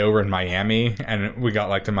like a layover in Miami, and we got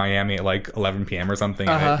like to Miami at like 11 p.m. or something.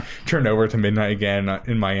 And it turned over to midnight again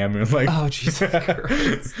in Miami. It was like, oh Jesus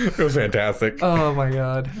Christ. It was fantastic. Oh my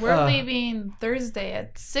God. We're leaving Thursday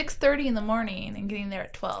at 6:30 in the morning and getting there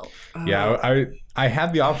at 12. Yeah, I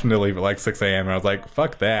had the option to leave at like 6 a.m. and I was like,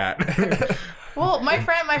 fuck that. Well, my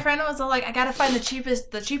friend was like, I gotta find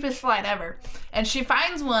the cheapest flight ever, and she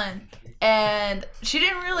finds one, and she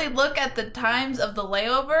didn't really look at the times of the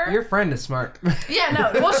layover. Your friend is smart. Yeah,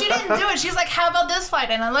 no. Well, she didn't do it. She's like, how about this flight?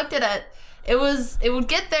 And I looked at it. It would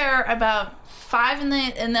get there about 5 in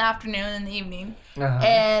the afternoon, in the evening.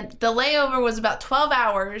 And the layover was about 12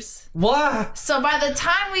 hours. What? So by the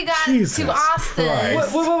time we got Jesus to Austin,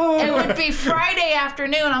 Christ. it would be Friday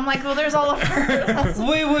afternoon. I'm like, well, there's all of her.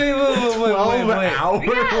 Wait. 12 hours?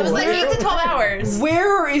 Yeah, it was like 8 to 12 hours.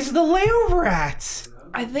 Where is the layover at?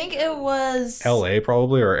 I think it was LA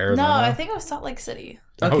probably, or Arizona? No, I think it was Salt Lake City.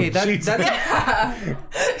 Okay, Jesus.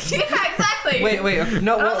 that's. Yeah, exactly. Wait.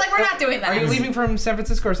 No. I was like, we're not doing that. Are you leaving from San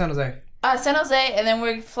Francisco or San Jose? San Jose, and then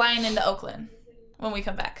we're flying into Oakland when we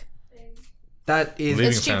come back. That is.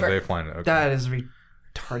 Leaving It's San cheaper. Jose, flying to Oakland. That is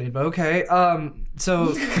retarded. But okay.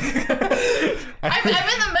 So. I'm in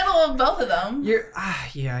the middle of both of them. You're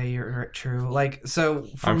true. Like, so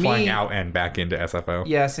for I'm me, flying out and back into SFO.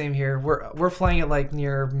 Yeah, same here. We're flying at like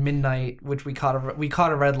near midnight, which we caught a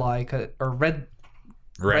red eye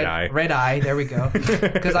red eye. There we go.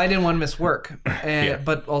 Because I didn't want to miss work,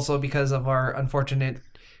 but also because of our unfortunate.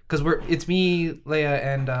 Because it's me, Leia,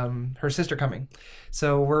 and her sister coming,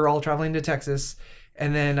 so we're all traveling to Texas,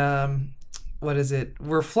 and then what is it?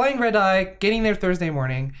 We're flying red eye, getting there Thursday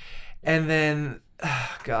morning, and then,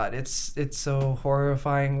 God, it's so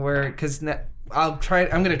horrifying. Because I'm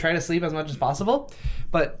gonna try to sleep as much as possible,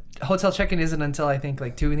 but hotel check-in isn't until I think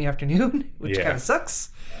like 2 PM, which kind of sucks.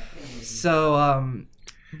 So,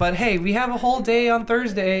 but hey, we have a whole day on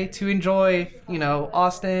Thursday to enjoy,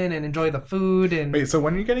 Austin and enjoy the food. And Wait, so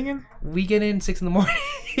when are you getting in? we get in 6 AM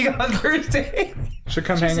on Thursday. Should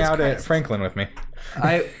come hang out at Franklin with me.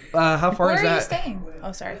 How far Where is are you that? staying?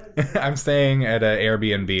 Oh, sorry. I'm staying at an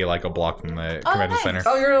Airbnb like a block from the convention nice. center.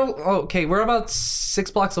 Okay. We're about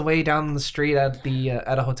 6 blocks away down the street at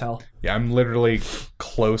a hotel. Yeah, I'm literally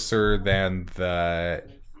closer than the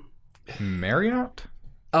Marriott.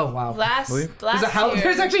 Oh wow. Last year.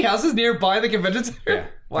 There's actually houses nearby the convention center. Yeah.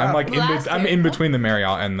 Wow. I'm like I'm in between the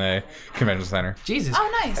Marriott and the convention center. Jesus.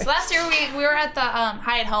 Oh, nice. Last year we were at the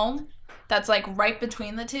Hyatt Home. That's like right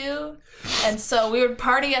between the two, and so we would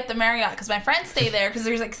party at the Marriott because my friends stay there because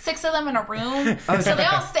there's like 6 of them in a room, so they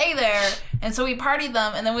all stay there, and so we partied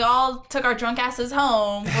them, and then we all took our drunk asses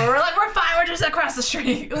home. We're like, we're fine, we're just across the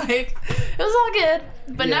street. Like, it was all good.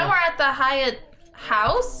 But now we're at the Hyatt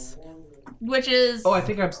House, which is I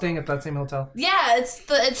think I'm staying at that same hotel. yeah, it's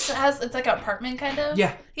like an apartment kind of.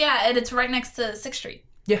 Yeah. Yeah, and it's right next to 6th Street.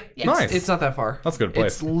 Yeah. Nice. It's not that far. That's a good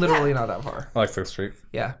place. It's literally not that far. I like 6th Street.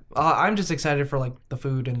 Yeah. I'm just excited for like the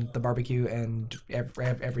food and the barbecue and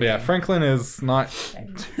everything. Yeah, Franklin is not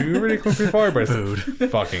too ridiculously far, but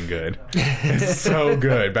it's fucking good. It's so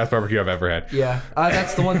good. Best barbecue I've ever had. Yeah.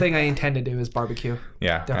 That's the one thing I intend to do is barbecue.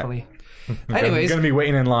 Yeah. Definitely. I'm Anyways. gonna be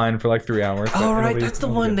waiting in line for like 3 hours. Oh, right. That's the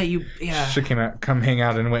one that you. Yeah. should come hang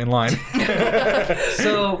out and wait in line.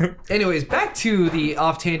 So, anyways, back to the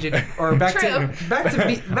off tangent, or back True.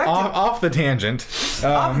 to off the tangent.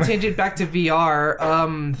 off the tangent, back to VR.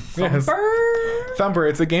 Yes. Thumper. Thumper.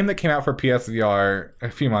 It's a game that came out for PSVR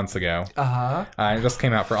a few months ago. It just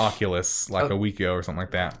came out for Oculus like a week ago or something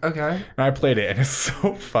like that. Okay. And I played it, and it's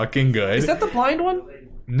so fucking good. Is that the blind one?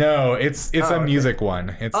 No, it's a music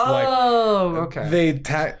one. It's okay.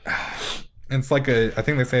 It's like I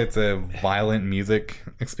think they say it's a violent music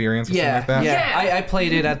experience or something like that. Yeah. I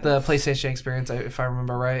played it at the PlayStation Experience, if I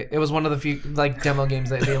remember right. It was one of the few like demo games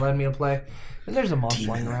that they let me to play. And there's a moth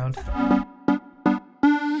flying around.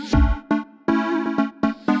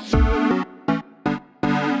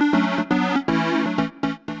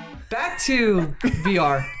 Back to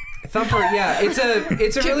VR. Thumper, yeah, it's a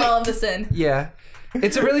Keep really all of this in. yeah,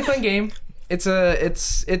 it's a really fun game. It's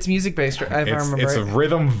music based, if I remember It's right.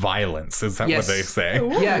 rhythm violence. Is that Yes. what they say?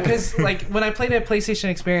 Yeah, because like when I played at PlayStation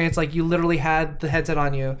Experience, like you literally had the headset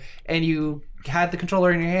on you and you had the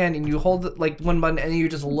controller in your hand and you hold like one button and you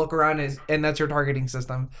just look around and that's your targeting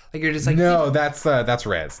system. Like you're just like No, that's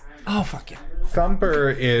Rez. oh fuck yeah. Thumper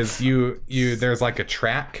is you. There's like a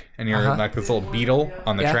track, and you're like this little beetle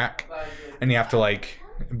on the track, and you have to like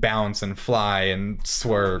bounce and fly and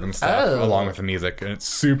swerve and stuff along with the music, and it's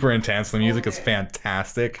super intense. The music is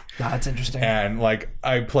fantastic. That's interesting. And like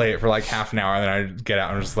I play it for like half an hour, and then I get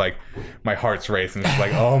out and I'm just like my heart's racing. It's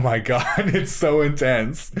like, oh my god, it's so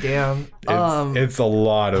intense. Damn. It's a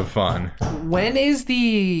lot of fun. When is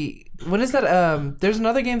that there's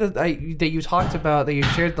another game that you talked about that you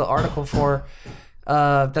shared the article for.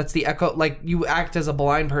 That's the echo, like you act as a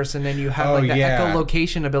blind person and you have like the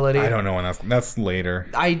echolocation ability. I don't know when that's later.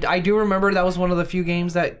 I do remember that was one of the few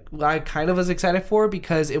games that I kind of was excited for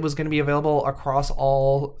because it was going to be available across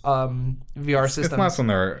all VR systems. It's nice when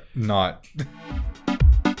they're not.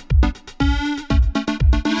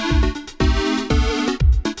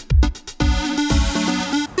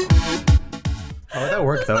 How would that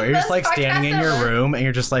work though? You're just like standing in your room and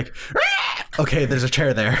you're just like, okay, there's a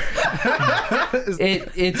chair there.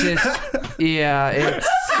 It just it's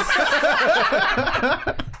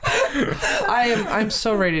I'm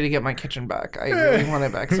so ready to get my kitchen back. I really want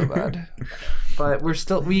it back so bad. But we're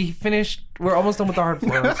almost done with the hard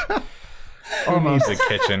floors. Almost. Use the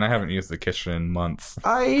kitchen. I haven't used the kitchen in months.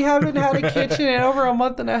 I haven't had a kitchen in over a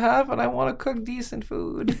month and a half and I want to cook decent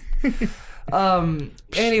food.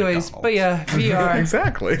 Anyways, but yeah, VR.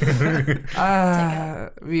 Exactly.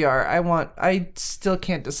 VR. I still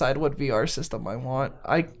can't decide what VR system I want.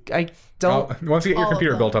 I don't. Once you get your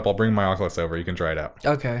computer built up, I'll bring my Oculus over. You can try it out.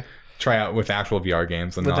 Okay. Try out with actual VR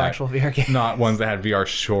games and With actual VR games. not ones that had VR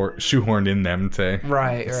shoehorned in them to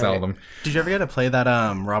sell them. Did you ever get to play that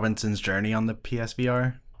Robinson's Journey on the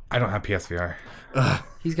PSVR? I don't have PSVR.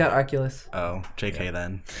 He's got Oculus. Oh, JK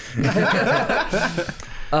then.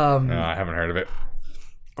 No, I haven't heard of it.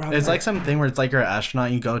 It's like something where it's like you're an astronaut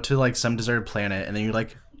and you go to like some deserted planet and then you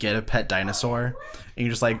like get a pet dinosaur and you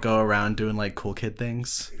just like go around doing like cool kid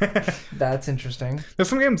things. That's interesting. There's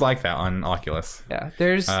some games like that on Oculus. Yeah,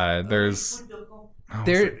 there's what's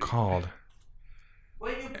it called?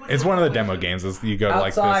 It's one of the demo games. Is you go to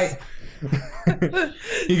outside. like this.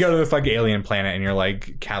 You go to this like alien planet and you're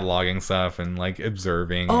like cataloging stuff and like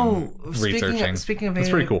observing. Oh, and researching. Speaking of it's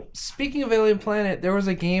alien, pretty cool. Speaking of Alien Planet, there was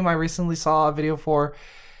a game I recently saw a video for.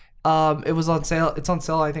 It was on sale. It's on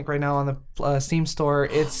sale, I think, right now on the Steam store.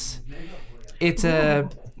 It's an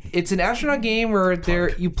astronaut game where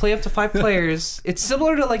you play up to 5 players. It's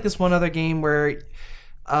similar to like this one other game where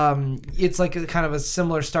it's like a kind of a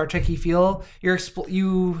similar Star Trek-y feel.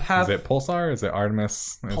 You have. Is it Pulsar? Is it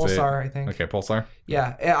Artemis? Pulsar, I think. Okay, Pulsar.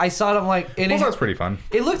 Yeah, I saw it. I'm like, Pulsar's pretty fun.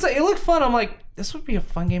 It looked fun. I'm like, this would be a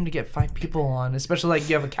fun game to get 5 people on, especially like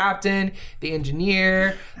you have a captain, the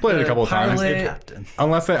engineer, played it a couple pilot. times.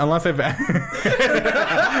 Unless they've. Wait,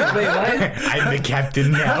 what? I'm the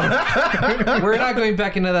captain now. We're not going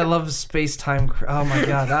back into that love of space time. Oh my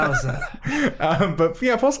god, that was a. But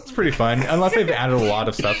yeah, Pulsar's pretty fun. Unless they've added a lot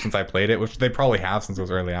of stuff since I played it, which they probably have since it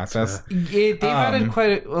was early access. They've added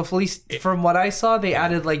quite a, at least from what I saw, they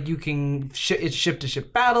added like you can it's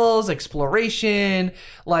ship-to-ship battles, exploration,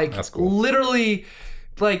 like that's cool. Literally.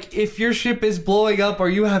 Like if your ship is blowing up or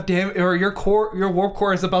you have or your warp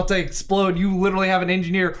core is about to explode, you literally have an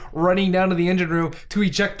engineer running down to the engine room to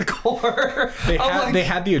eject the core. They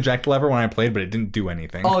had the eject lever when I played, but it didn't do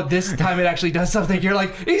anything. Oh, this time it actually does something. You're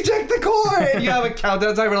like, eject the core, and you have a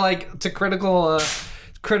countdown timer like to critical,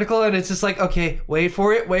 and it's just like, okay, wait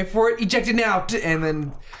for it, eject it now, and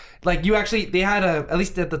then. Like they had at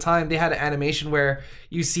least at the time, they had an animation where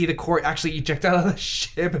you see the core actually eject out of the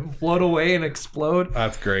ship and float away and explode.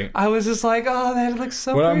 That's great. I was just like, oh, that looks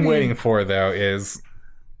so What pretty. I'm waiting for, though, is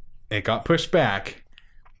it got pushed back,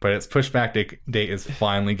 but its pushback date is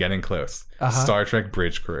finally getting close. Star Trek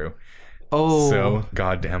Bridge Crew. Oh. So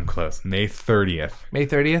goddamn close. May 30th. May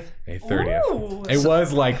 30th? May 30th. Ooh. It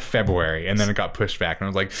was like February, and then it got pushed back, and I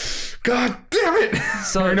was like, God damn it!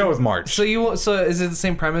 So I know it was March. So is it the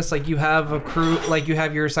same premise? Like you have a crew, like you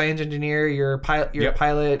have your science engineer, your pilot,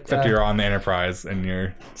 Except you're on the Enterprise and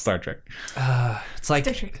you're Star Trek. It's like,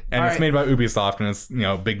 and it's made by Ubisoft, and it's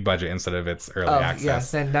big budget instead of its early access.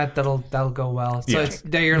 Yes, then that'll go well. So Yeah. it's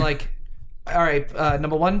there. You're like, all right,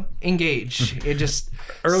 number 1, engage. It just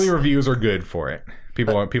Early reviews are good for it.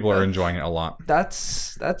 People are enjoying it a lot. that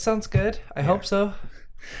sounds good. I hope so.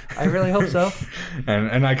 I really hope so.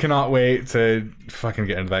 And I cannot wait to fucking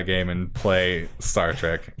get into that game and play Star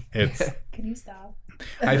Trek. It's Can you stop?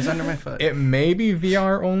 It's under my foot. it may be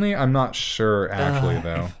VR only. I'm not sure actually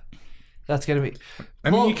though. That's gonna be. I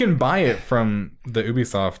mean, you can buy it from the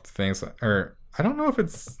Ubisoft things, or I don't know if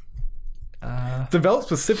it's developed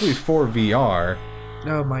specifically for VR.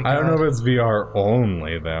 Oh my god. I don't know if it's VR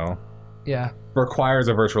only though. Yeah. Requires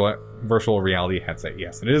a virtual reality headset.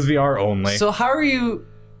 Yes, it is VR only. So how are you?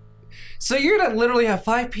 So you're gonna literally have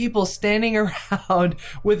 5 people standing around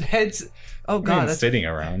with heads. Oh god, that's sitting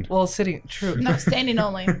around. well sitting. True. No, standing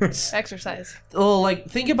only. Exercise. Well, like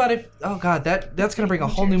think about it. Oh god, that's gonna bring a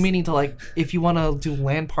whole new meaning to like if you want to do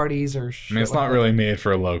LAN parties or. I mean, it's not really made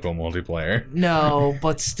for local multiplayer. No,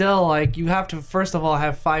 but still, like you have to first of all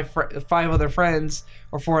have 5 other friends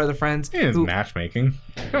or 4 other friends. It's matchmaking.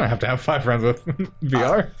 You don't have to have 5 friends with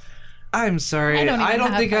VR. I'm sorry. I don't even I don't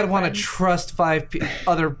have think I'd 5 want to friends. trust 5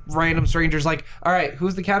 other random strangers. Like, all right,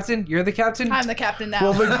 who's the captain? You're the captain. I'm the captain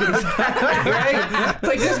now. Right? It's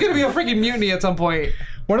like there's gonna be a freaking mutiny at some point.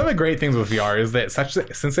 One of the great things with VR is that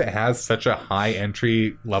since it has such a high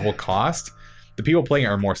entry level cost, the people playing it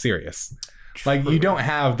are more serious. Like you don't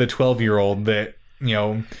have the 12-year-old that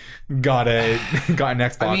got an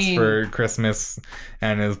Xbox for Christmas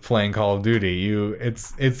and is playing Call of Duty.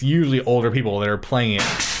 It's usually older people that are playing it,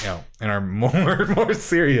 and are more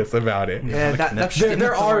serious about it. Yeah, that's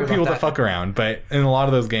There are people that fuck around, but in a lot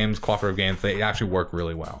of those games, cooperative games, they actually work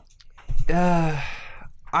really well.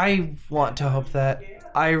 I want to hope that.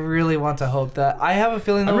 I really want to hope that. I have a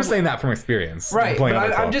feeling. I'm just saying that from experience. Right, playing but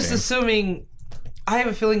other I'm co-op just games. assuming. I have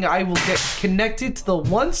a feeling I will get connected to the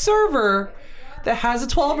one server that has a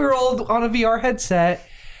 12-year-old on a VR headset,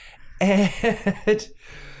 and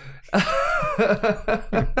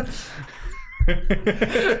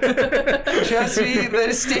trust me,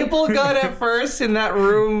 the staple gun at first in that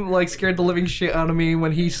room like scared the living shit out of me.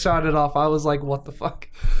 When he shot it off, I was like, "What the fuck?"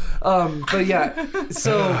 But yeah,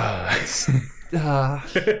 so.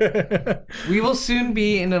 We will soon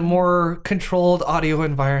be in a more controlled audio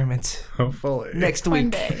environment Hopefully. next One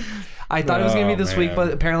week. day. I thought it was going to be this week, man.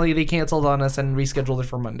 but apparently they canceled on us and rescheduled it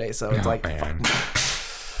for Monday. So it's like, man.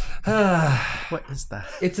 What is that?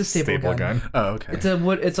 It's a staple gun. Oh, okay. It's a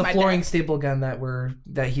My flooring dad. staple gun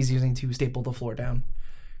that he's using to staple the floor down.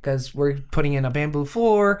 Because we're putting in a bamboo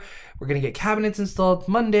floor, we're gonna get cabinets installed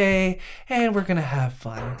Monday, and we're gonna have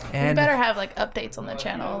fun. We And better have like updates on the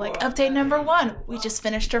channel. Like update number 1, we just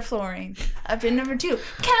finished our flooring. Update number 2,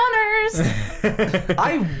 counters.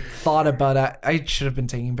 I thought about it. I should have been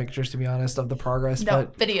taking pictures, to be honest, of the progress. No,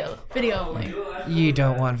 But video only. you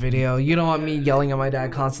don't want video. You don't want me yelling at my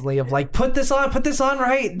dad constantly of like, put this on,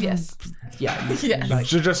 right? Yes. Yeah. Yes. Like,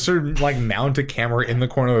 Just to like mount a camera in the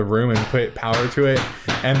corner of the room and put power to it,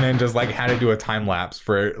 and then just like had to do a time lapse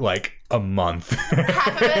for like a month.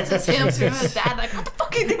 Half of it is just him screaming at his dad, like, what the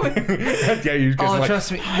fuck are you doing? Yeah, you just oh, like,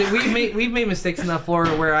 trust me. We've made mistakes in that floor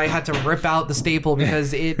where I had to rip out the staple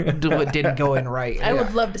because it didn't go in right. I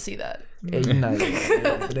would love to see that. It's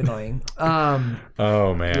a bit annoying.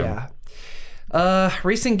 oh man. Yeah.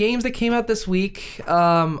 Recent games that came out this week.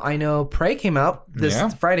 I know Prey came out this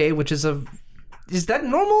Friday, which is that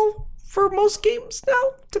normal for most games now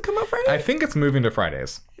to come out Friday? I think it's moving to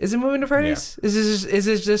Fridays. Is it moving to Fridays? Yeah. Is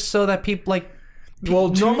this just so that people like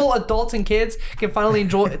normal adults and kids can finally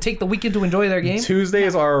take the weekend to enjoy their game?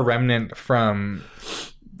 Tuesdays are a remnant from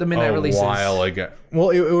the midnight releases. A while ago. Well,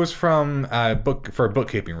 it was from for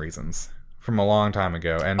bookkeeping reasons from a long time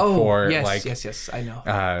ago, and yes, I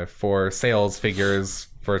know. For sales figures,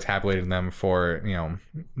 for tabulating them for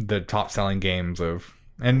the top selling games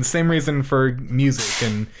and the same reason for music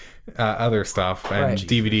and other stuff and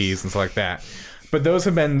DVDs and stuff like that. But those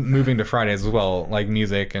have been moving to Fridays as well. Like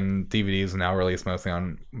music and DVDs are now released mostly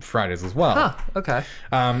on Fridays as well. Huh, okay.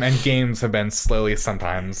 And games have been slowly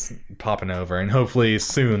sometimes popping over, and hopefully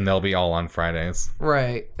soon they'll be all on Fridays.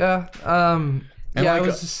 Right. And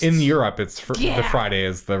in Europe, it's the Friday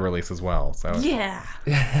is the release as well. So Sorry,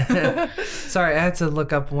 I had to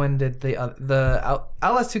look up when did the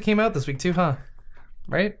Outlast 2 came out this week too, huh?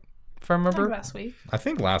 Right? If I remember. Last week. I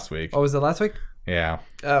think last week. Oh, was it last week? Yeah.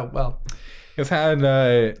 Oh, well. It's had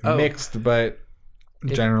mixed but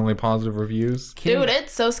generally positive reviews. Dude,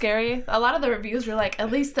 it's so scary. A lot of the reviews were like,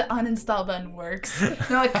 at least the uninstall button works. They're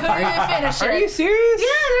like, couldn't even finish it. Are you serious? Yeah,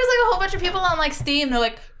 there's like a whole bunch of people on like Steam. They're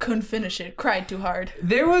like, couldn't finish it. Cried too hard.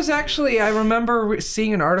 There was actually, I remember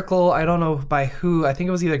seeing an article, I don't know by who, I think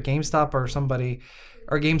it was either GameStop or somebody,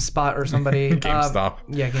 or GameSpot or somebody. GameStop.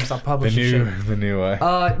 Yeah, GameStop published the new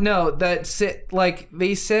no, they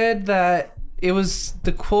said that it was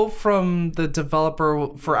the quote from the developer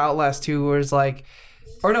for Outlast 2 was like,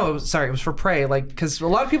 or no, it was for Prey, like, because a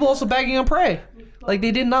lot of people also bagging on Prey. Like,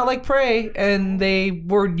 they did not like Prey, and they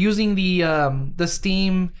were using the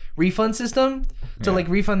Steam refund system to like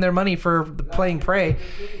refund their money for playing Prey,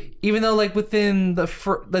 even though like within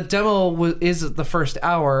the demo is the first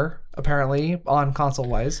hour apparently on console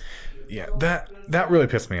wise. Yeah, that really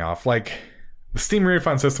pissed me off. Like, the Steam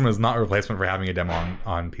refund system is not a replacement for having a demo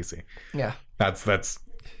on PC. Yeah, that's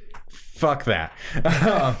fuck that.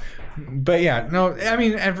 But yeah, no, I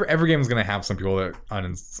mean every game is gonna have some people that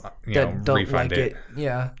don't refund like it.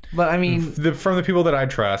 Yeah, but I mean, from the people that I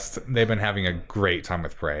trust, they've been having a great time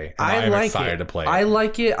with Prey. And I'm excited to play it. I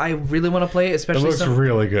like it. I really want to play it, especially it looks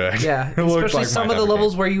really good. Yeah, especially some of the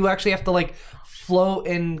levels where you actually have to like float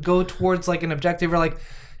and go towards like an objective. Or like,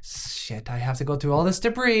 shit, I have to go through all this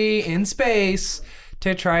debris in space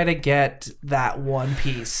to try to get that one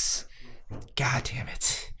piece. God damn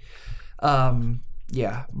it.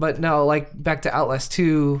 Yeah, but no, like back to Outlast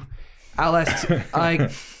 2. Outlast 2,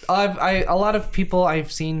 a lot of people I've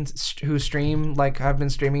seen who stream, like, have been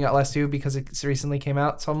streaming Outlast 2 because it recently came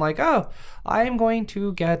out. So I'm like, oh, I am going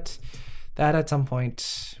to get that at some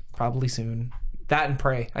point, probably soon. That and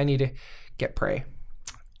Prey. I need to get Prey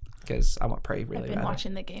because I want Prey really bad. I've been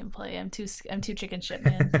watching the gameplay. I'm too chicken shit,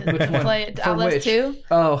 man. To play it. Outlast 2.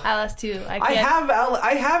 Oh, Outlast 2. I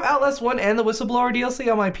have Outlast 1 and the Whistleblower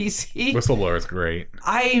DLC on my PC. Whistleblower is great.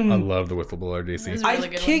 I love the Whistleblower DLC. I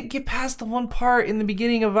can't get past the one part in the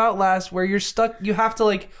beginning of Outlast where you're stuck. You have to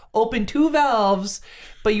like open 2 valves,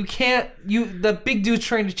 but you can't. The big dude's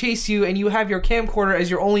trying to chase you, and you have your camcorder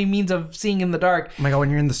as your only means of seeing in the dark. Oh my god,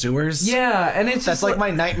 when you're in the sewers? Yeah, and it's that's like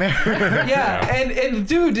my nightmare. Yeah, and the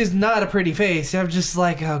dude is not a pretty face. I'm just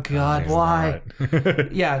like, oh god, why?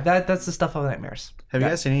 Yeah, that's the stuff of nightmares. Have you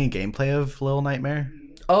guys seen any gameplay of Little Nightmare?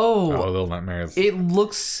 Oh, Little Nightmares. It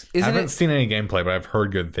looks. I haven't seen any gameplay, but I've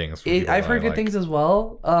heard good things. I've heard good things as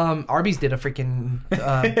well. Arby's did a freaking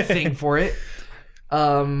thing for it.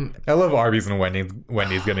 I love Arby's and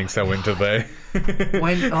Wendy's getting so into the.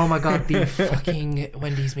 Oh my god, the fucking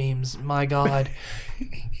Wendy's memes. My god.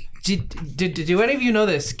 Do any of you know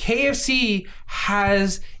this? KFC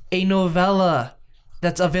has a novella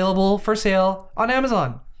that's available for sale on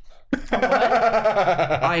Amazon.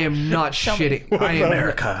 I am not shitting. I am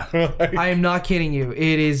America. I am not kidding you.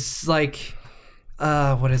 It is like,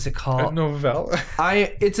 what is it called? Novella.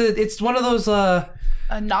 It's one of those. A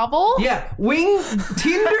novel? Yeah,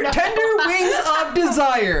 Tender Wings of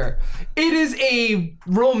Desire. It is a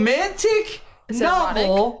romantic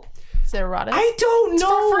novel. Is it erotic? I don't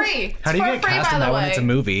know. For free. How do you get cast in that when it's a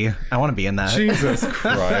movie? I want to be in that. Jesus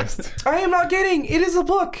Christ. I am not kidding. It is a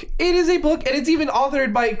book. It is a book, and it's even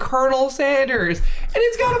authored by Colonel Sanders, and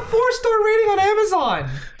it's got a 4-star rating on Amazon.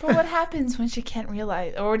 But what happens when she can't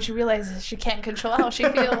realize, or when she realizes she can't control how she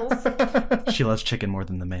feels? She loves chicken more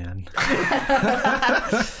than the man. A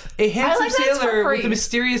handsome like that it's for sailor free. with a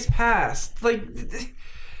mysterious past. Like,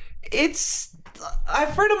 it's. A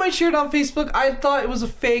friend of mine shared on Facebook. I thought it was a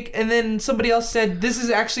fake, and then somebody else said, "This is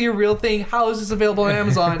actually a real thing. How is this available on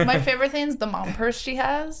Amazon?" My favorite thing is the mom purse she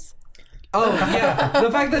has. Oh yeah, the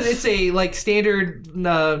fact that it's a like standard,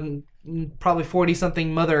 probably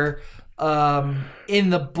 40-something mother, in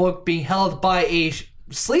the book being held by a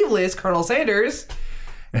sleeveless Colonel Sanders.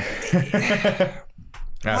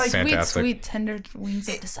 That's Sweet, fantastic. sweet, tender wings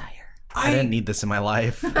of desire. I didn't need this in my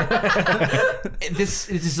life. This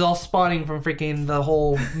is all spawning from freaking the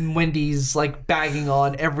whole Wendy's like bagging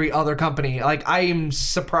on every other company. Like, I am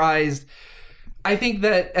surprised. I think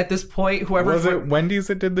that at this point, whoever Was it Wendy's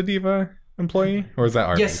that did the Diva employee? Or was that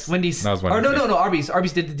Arby's? Yes, Wendy's. That was Or Wendy's. no, Arby's.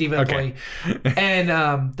 Arby's did the Diva Okay. employee.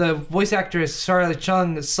 And the voice actress Charlotte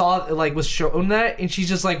Chung saw, like, was shown that, and she's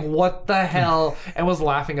just like, "What the hell?" and was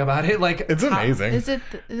laughing about it. Like, It's amazing. Is it?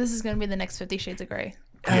 This is going to be the next 50 Shades of Grey.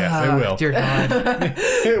 Yes, it will. Dear God.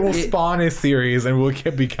 It will spawn a series and will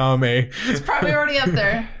become a It's probably already up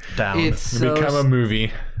there. Down. It's so become a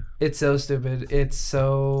movie. It's so stupid. It's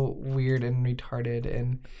so weird and retarded.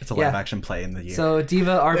 And It's a live action play in the year. So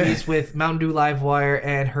Diva Arby's with Mountain Dew Livewire,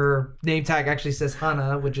 and her name tag actually says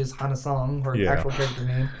Hana, which is Hana Song, her Yeah. actual character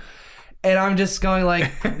name. And I'm just going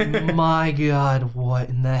like, my God, what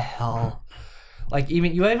in the hell? Like, you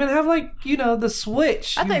even have, like, you know, the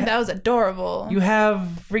Switch. I think that was adorable. You have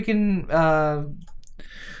freaking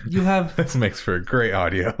you have This makes for a great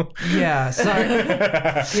audio. yeah, sorry.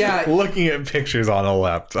 Yeah. Looking at pictures on a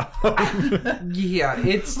laptop. Yeah,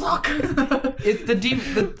 it's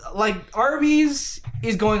the like Arby's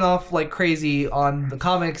is going off like crazy on the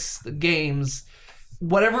comics, the games,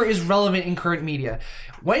 whatever is relevant in current media.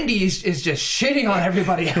 Wendy's is just shitting on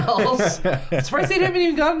everybody else. I'm surprised they haven't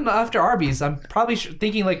even gotten after Arby's. I'm probably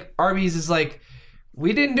thinking like Arby's is like,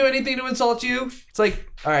 we didn't do anything to insult you. It's like,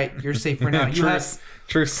 all right, you're safe for now.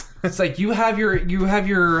 Truce. It's like you have your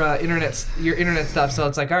internet stuff, so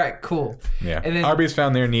it's like, all right, cool. Yeah. And then Arby's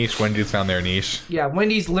found their niche. Wendy's found their niche. yeah,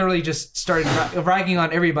 Wendy's literally just started ragging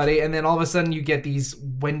on everybody, and then all of a sudden you get these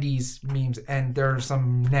Wendy's memes, and there are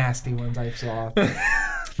some nasty ones I saw.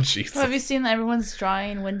 Jesus. Have you seen that everyone's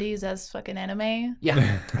drawing Wendy's as fucking anime?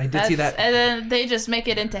 Yeah, I did see that. And then they just make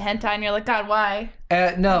it into hentai, and you're like, God, why? No,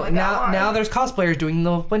 my God, now why? now there's cosplayers doing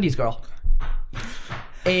the Wendy's girl.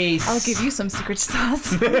 I'll give you some secret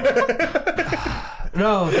sauce.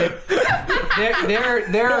 No, there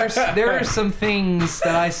are some things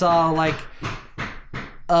that I saw like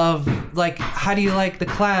of like, how do you like the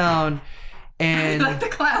clown? And Like the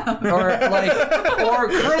clown. or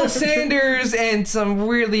Colonel Sanders and some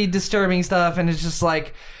really disturbing stuff, and it's just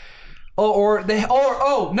like, no,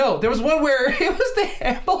 there was one where it was the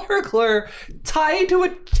Hamburglar tied to a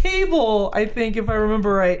table, I think, if I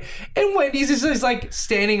remember right, and Wendy's is just like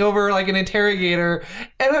standing over like an interrogator,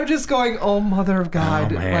 and I'm just going, oh mother of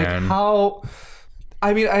God, Oh, man. like how.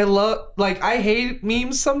 I mean, I hate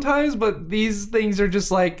memes sometimes, but these things are just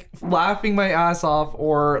like laughing my ass off,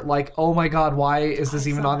 or like, oh my God, why is this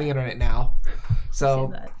even on the internet now?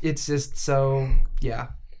 So it's just so, yeah,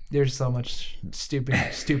 there's so much stupid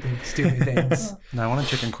things. No, I want a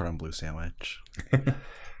chicken cordon bleu sandwich.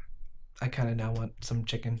 I kind of now want some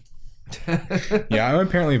chicken. Yeah, I'm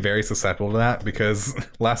apparently very susceptible to that because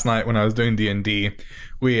last night when I was doing D&D,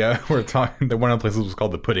 we were talking that one of the places was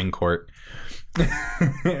called the Pudding Court.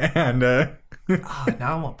 And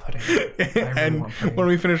Now I want pudding. I really want pudding. when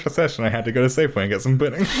we finished the session, I had to go to Safeway and get some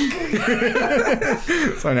pudding.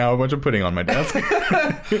 So I now have a bunch of pudding on my desk.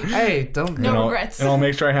 Hey, don't No. And I'll- regrets. And I'll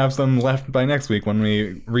make sure I have some left by next week when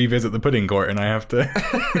we revisit the Pudding Court, and I have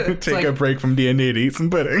to take like- a break from D&D to eat some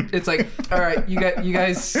pudding. It's like, all right, you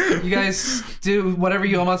guys do whatever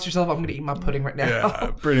you amongst yourself. I'm gonna eat my pudding right now.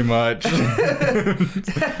 Yeah, pretty much.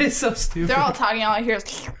 That is so stupid. They're all talking, all I hear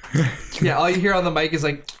is... Yeah, all you hear on the mic is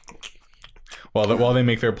like, While they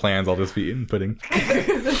make their plans, I'll just be eating pudding.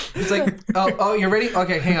 It's like, oh, you're ready?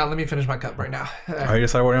 Okay, hang on. Let me finish my cup right now. Oh, you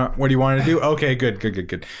decide what do you want to do? Okay, good.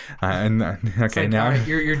 Okay, like, now right,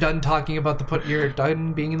 you're done talking about you're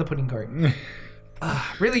done being in the pudding cart.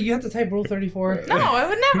 Really? You have to type Rule 34? No, I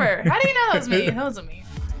would never. How do you know that was me? That wasn't me.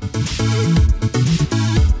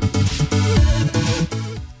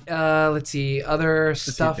 Let's see. Other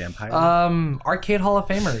stuff. Arcade Hall of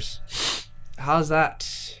Famers. How's that?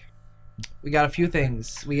 We got a few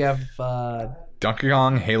things. We have Donkey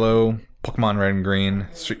Kong, Halo, Pokemon Red and Green,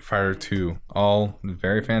 Street Fighter 2. All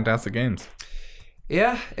very fantastic games.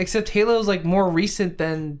 Yeah, except Halo's like more recent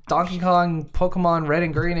than Donkey Kong, Pokemon Red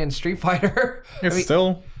and Green, and Street Fighter.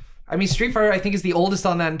 Still. I mean, Street Fighter I think is the oldest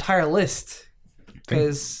on that entire list.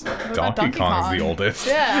 Because Donkey Kong is the oldest.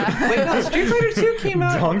 Yeah. Wait, no, Street Fighter 2 came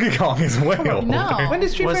out. Donkey Kong is way older. No. When did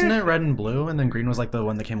Street Wasn't Fighter? it red and blue, and then green was like the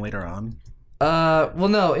one that came later on? Well,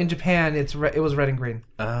 no. In Japan, it was Red and Green.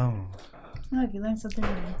 Oh. Look, you learned something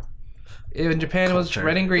new. In Japan, it was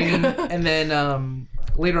Red and Green, and then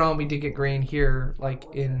later on we did get Green here, like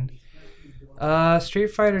in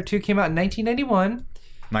Street Fighter 2 came out in 1991.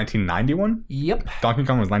 1991? Yep. Donkey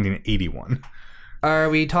Kong was 1981.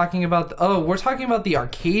 Are we talking about? We're talking about the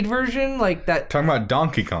arcade version, like that. Talking about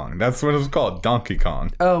Donkey Kong. That's what it was called, Donkey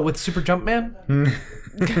Kong. Oh, with Super Jumpman.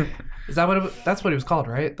 Is that what? That's what it was called,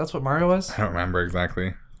 right? That's what Mario was. I don't remember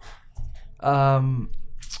exactly. Oh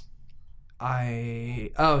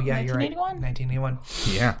yeah, you're right. 1981.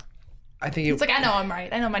 Yeah. I think It's like, I know I'm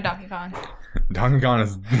right. I know my Donkey Kong. Donkey Kong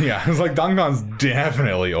is it's like Donkey Kong's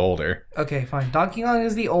definitely older. Okay, fine. Donkey Kong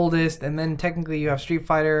is the oldest, and then technically you have Street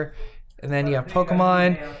Fighter, and then you have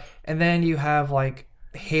Pokemon, and then you have like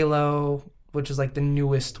Halo, which is like the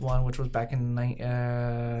newest one, which was back in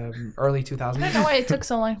early 2000s. I don't know why it took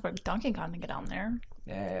so long for Donkey Kong to get on there.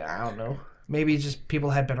 I don't know. Maybe just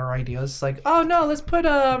people had better ideas. Like, oh no, let's put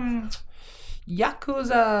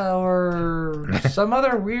Yakuza or some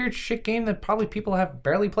other weird shit game that probably people have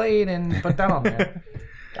barely played and put that on there.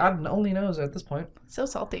 God only knows at this point. So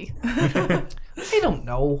salty. I don't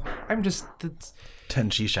know. I'm just...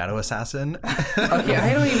 Tenchi Shadow Assassin. Okay,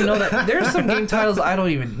 I don't even know that. There's some game titles I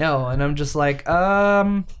don't even know, and I'm just like,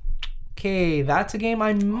 okay, that's a game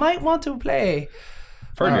I might want to play.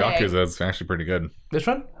 For Yakuza, it's actually pretty good. Which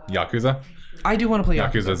one? Yakuza? I do want to play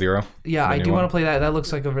Yakuza 0. Yeah, I do want to play that. That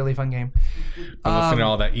looks like a really fun game. I'm listening to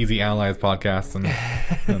all that Easy Allies podcast, and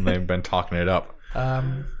they've been talking it up.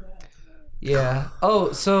 Yeah.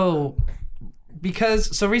 Oh, so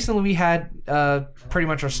recently we had pretty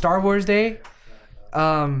much our Star Wars Day.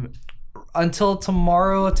 Until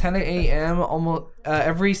tomorrow, 10 a.m., almost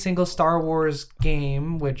every single Star Wars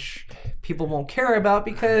game, which people won't care about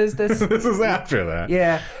because this is after that.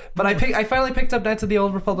 Yeah, but I finally picked up Knights of the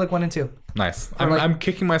Old Republic 1 and 2. Nice. I'm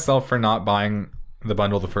kicking myself for not buying the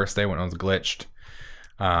bundle the first day when it was glitched.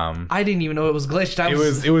 I didn't even know it was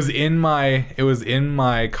glitched. It was in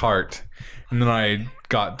my cart, and then I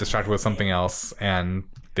got distracted with something else and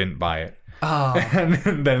didn't buy it. Oh.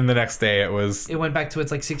 And then the next day it went back to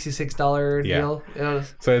its like $66 deal.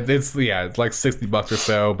 So it's like $60 or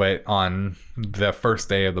so, but on the first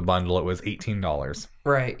day of the bundle it was $18.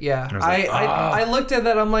 Right, yeah. I looked at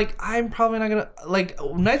that, I'm like, I'm probably not gonna like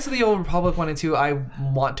Knights of the Old Republic 1 and 2 I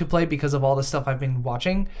want to play because of all the stuff I've been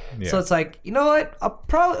watching. Yeah. So it's like, you know what?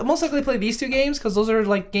 I'll most likely play these two games because those are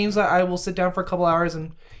like games that I will sit down for a couple hours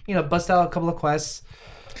and, you know, bust out a couple of quests.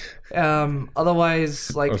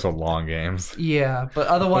 Otherwise, like, those are long games. Yeah, but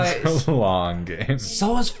otherwise, those are long games.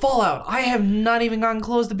 So is Fallout. I have not even gotten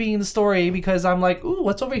close to being the story because I'm like, ooh,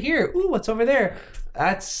 what's over here? Ooh, what's over there?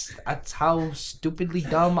 That's how stupidly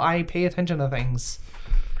dumb I pay attention to things.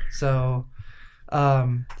 So,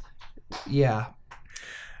 yeah.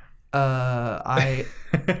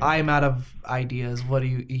 I'm out of ideas. What do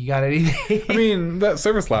you got anything? I mean, that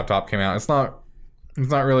Surface laptop came out. It's not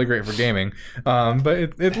really great for gaming,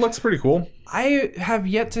 but it looks pretty cool. I have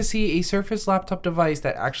yet to see a Surface laptop device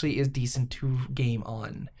that actually is decent to game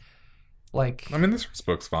on. Like, I mean, this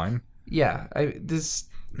book's fine. Yeah, there's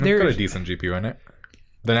got a decent GPU in it.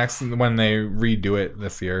 The next, when they redo it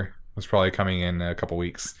this year, it's probably coming in a couple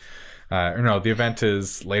weeks. No, the event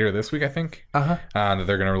is later this week, I think. That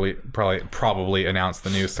they're gonna probably announce the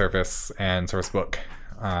new Surface and Surface Book.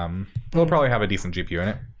 We'll probably have a decent GPU in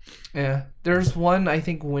it. Yeah, there's one, I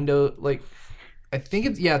think,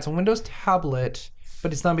 it's a Windows tablet,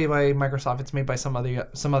 but it's not made by Microsoft. It's made by some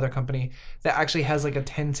other company that actually has like a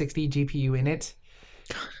 1060 GPU in it.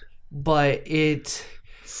 But it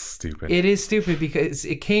is stupid because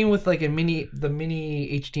it came with like the mini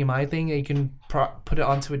HDMI thing that you can put it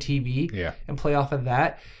onto a TV and play off of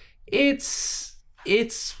that. It's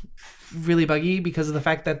really buggy because of the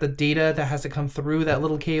fact that the data that has to come through that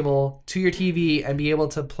little cable to your TV and be able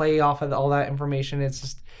to play off of all that information.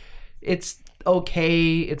 It's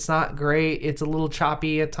okay. It's not great. It's a little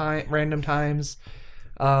choppy at random times.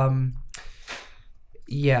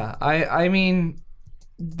 Yeah, I mean,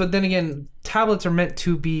 but then again, tablets are meant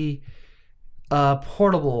to be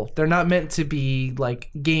portable. They're not meant to be like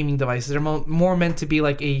gaming devices. They're more meant to be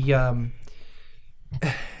like a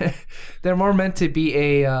they're more meant to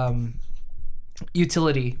be a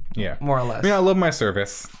utility. Yeah, more or less. I mean, I love my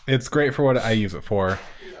Surface. It's great for what I use it for.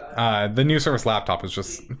 The new Surface laptop is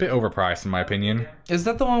just a bit overpriced, in my opinion. Is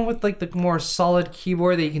that the one with like the more solid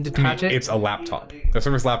keyboard that you can detach it? It's a laptop. The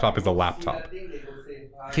Surface laptop is a laptop.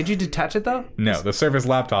 Could you detach it though? No, the Surface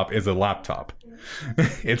laptop is a laptop.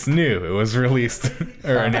 It's new. It was released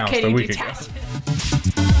or announced a week ago.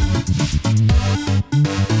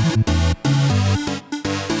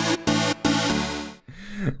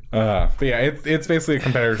 But yeah, it's basically a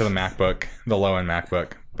competitor to the MacBook, the low-end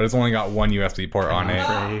MacBook, but it's only got one USB port on it.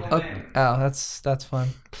 Oh, that's fun.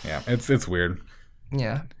 Yeah, it's weird.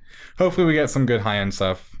 Yeah. Hopefully we get some good high-end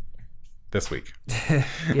stuff this week.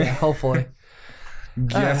 Yeah, hopefully.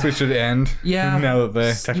 Yes, we should end. Yeah. Now that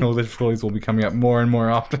the technical difficulties will be coming up more and more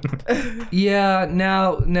often. Yeah.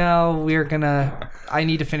 Now we're gonna. I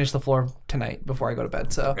need to finish the floor tonight before I go to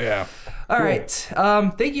bed. So. Yeah. All right.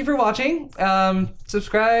 Thank you for watching.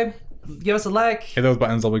 Subscribe. Give us a like. Hit those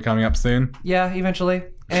buttons. They'll be coming up soon. Yeah, eventually.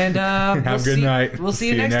 And have a good night. We'll see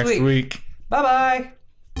you next week. Bye bye.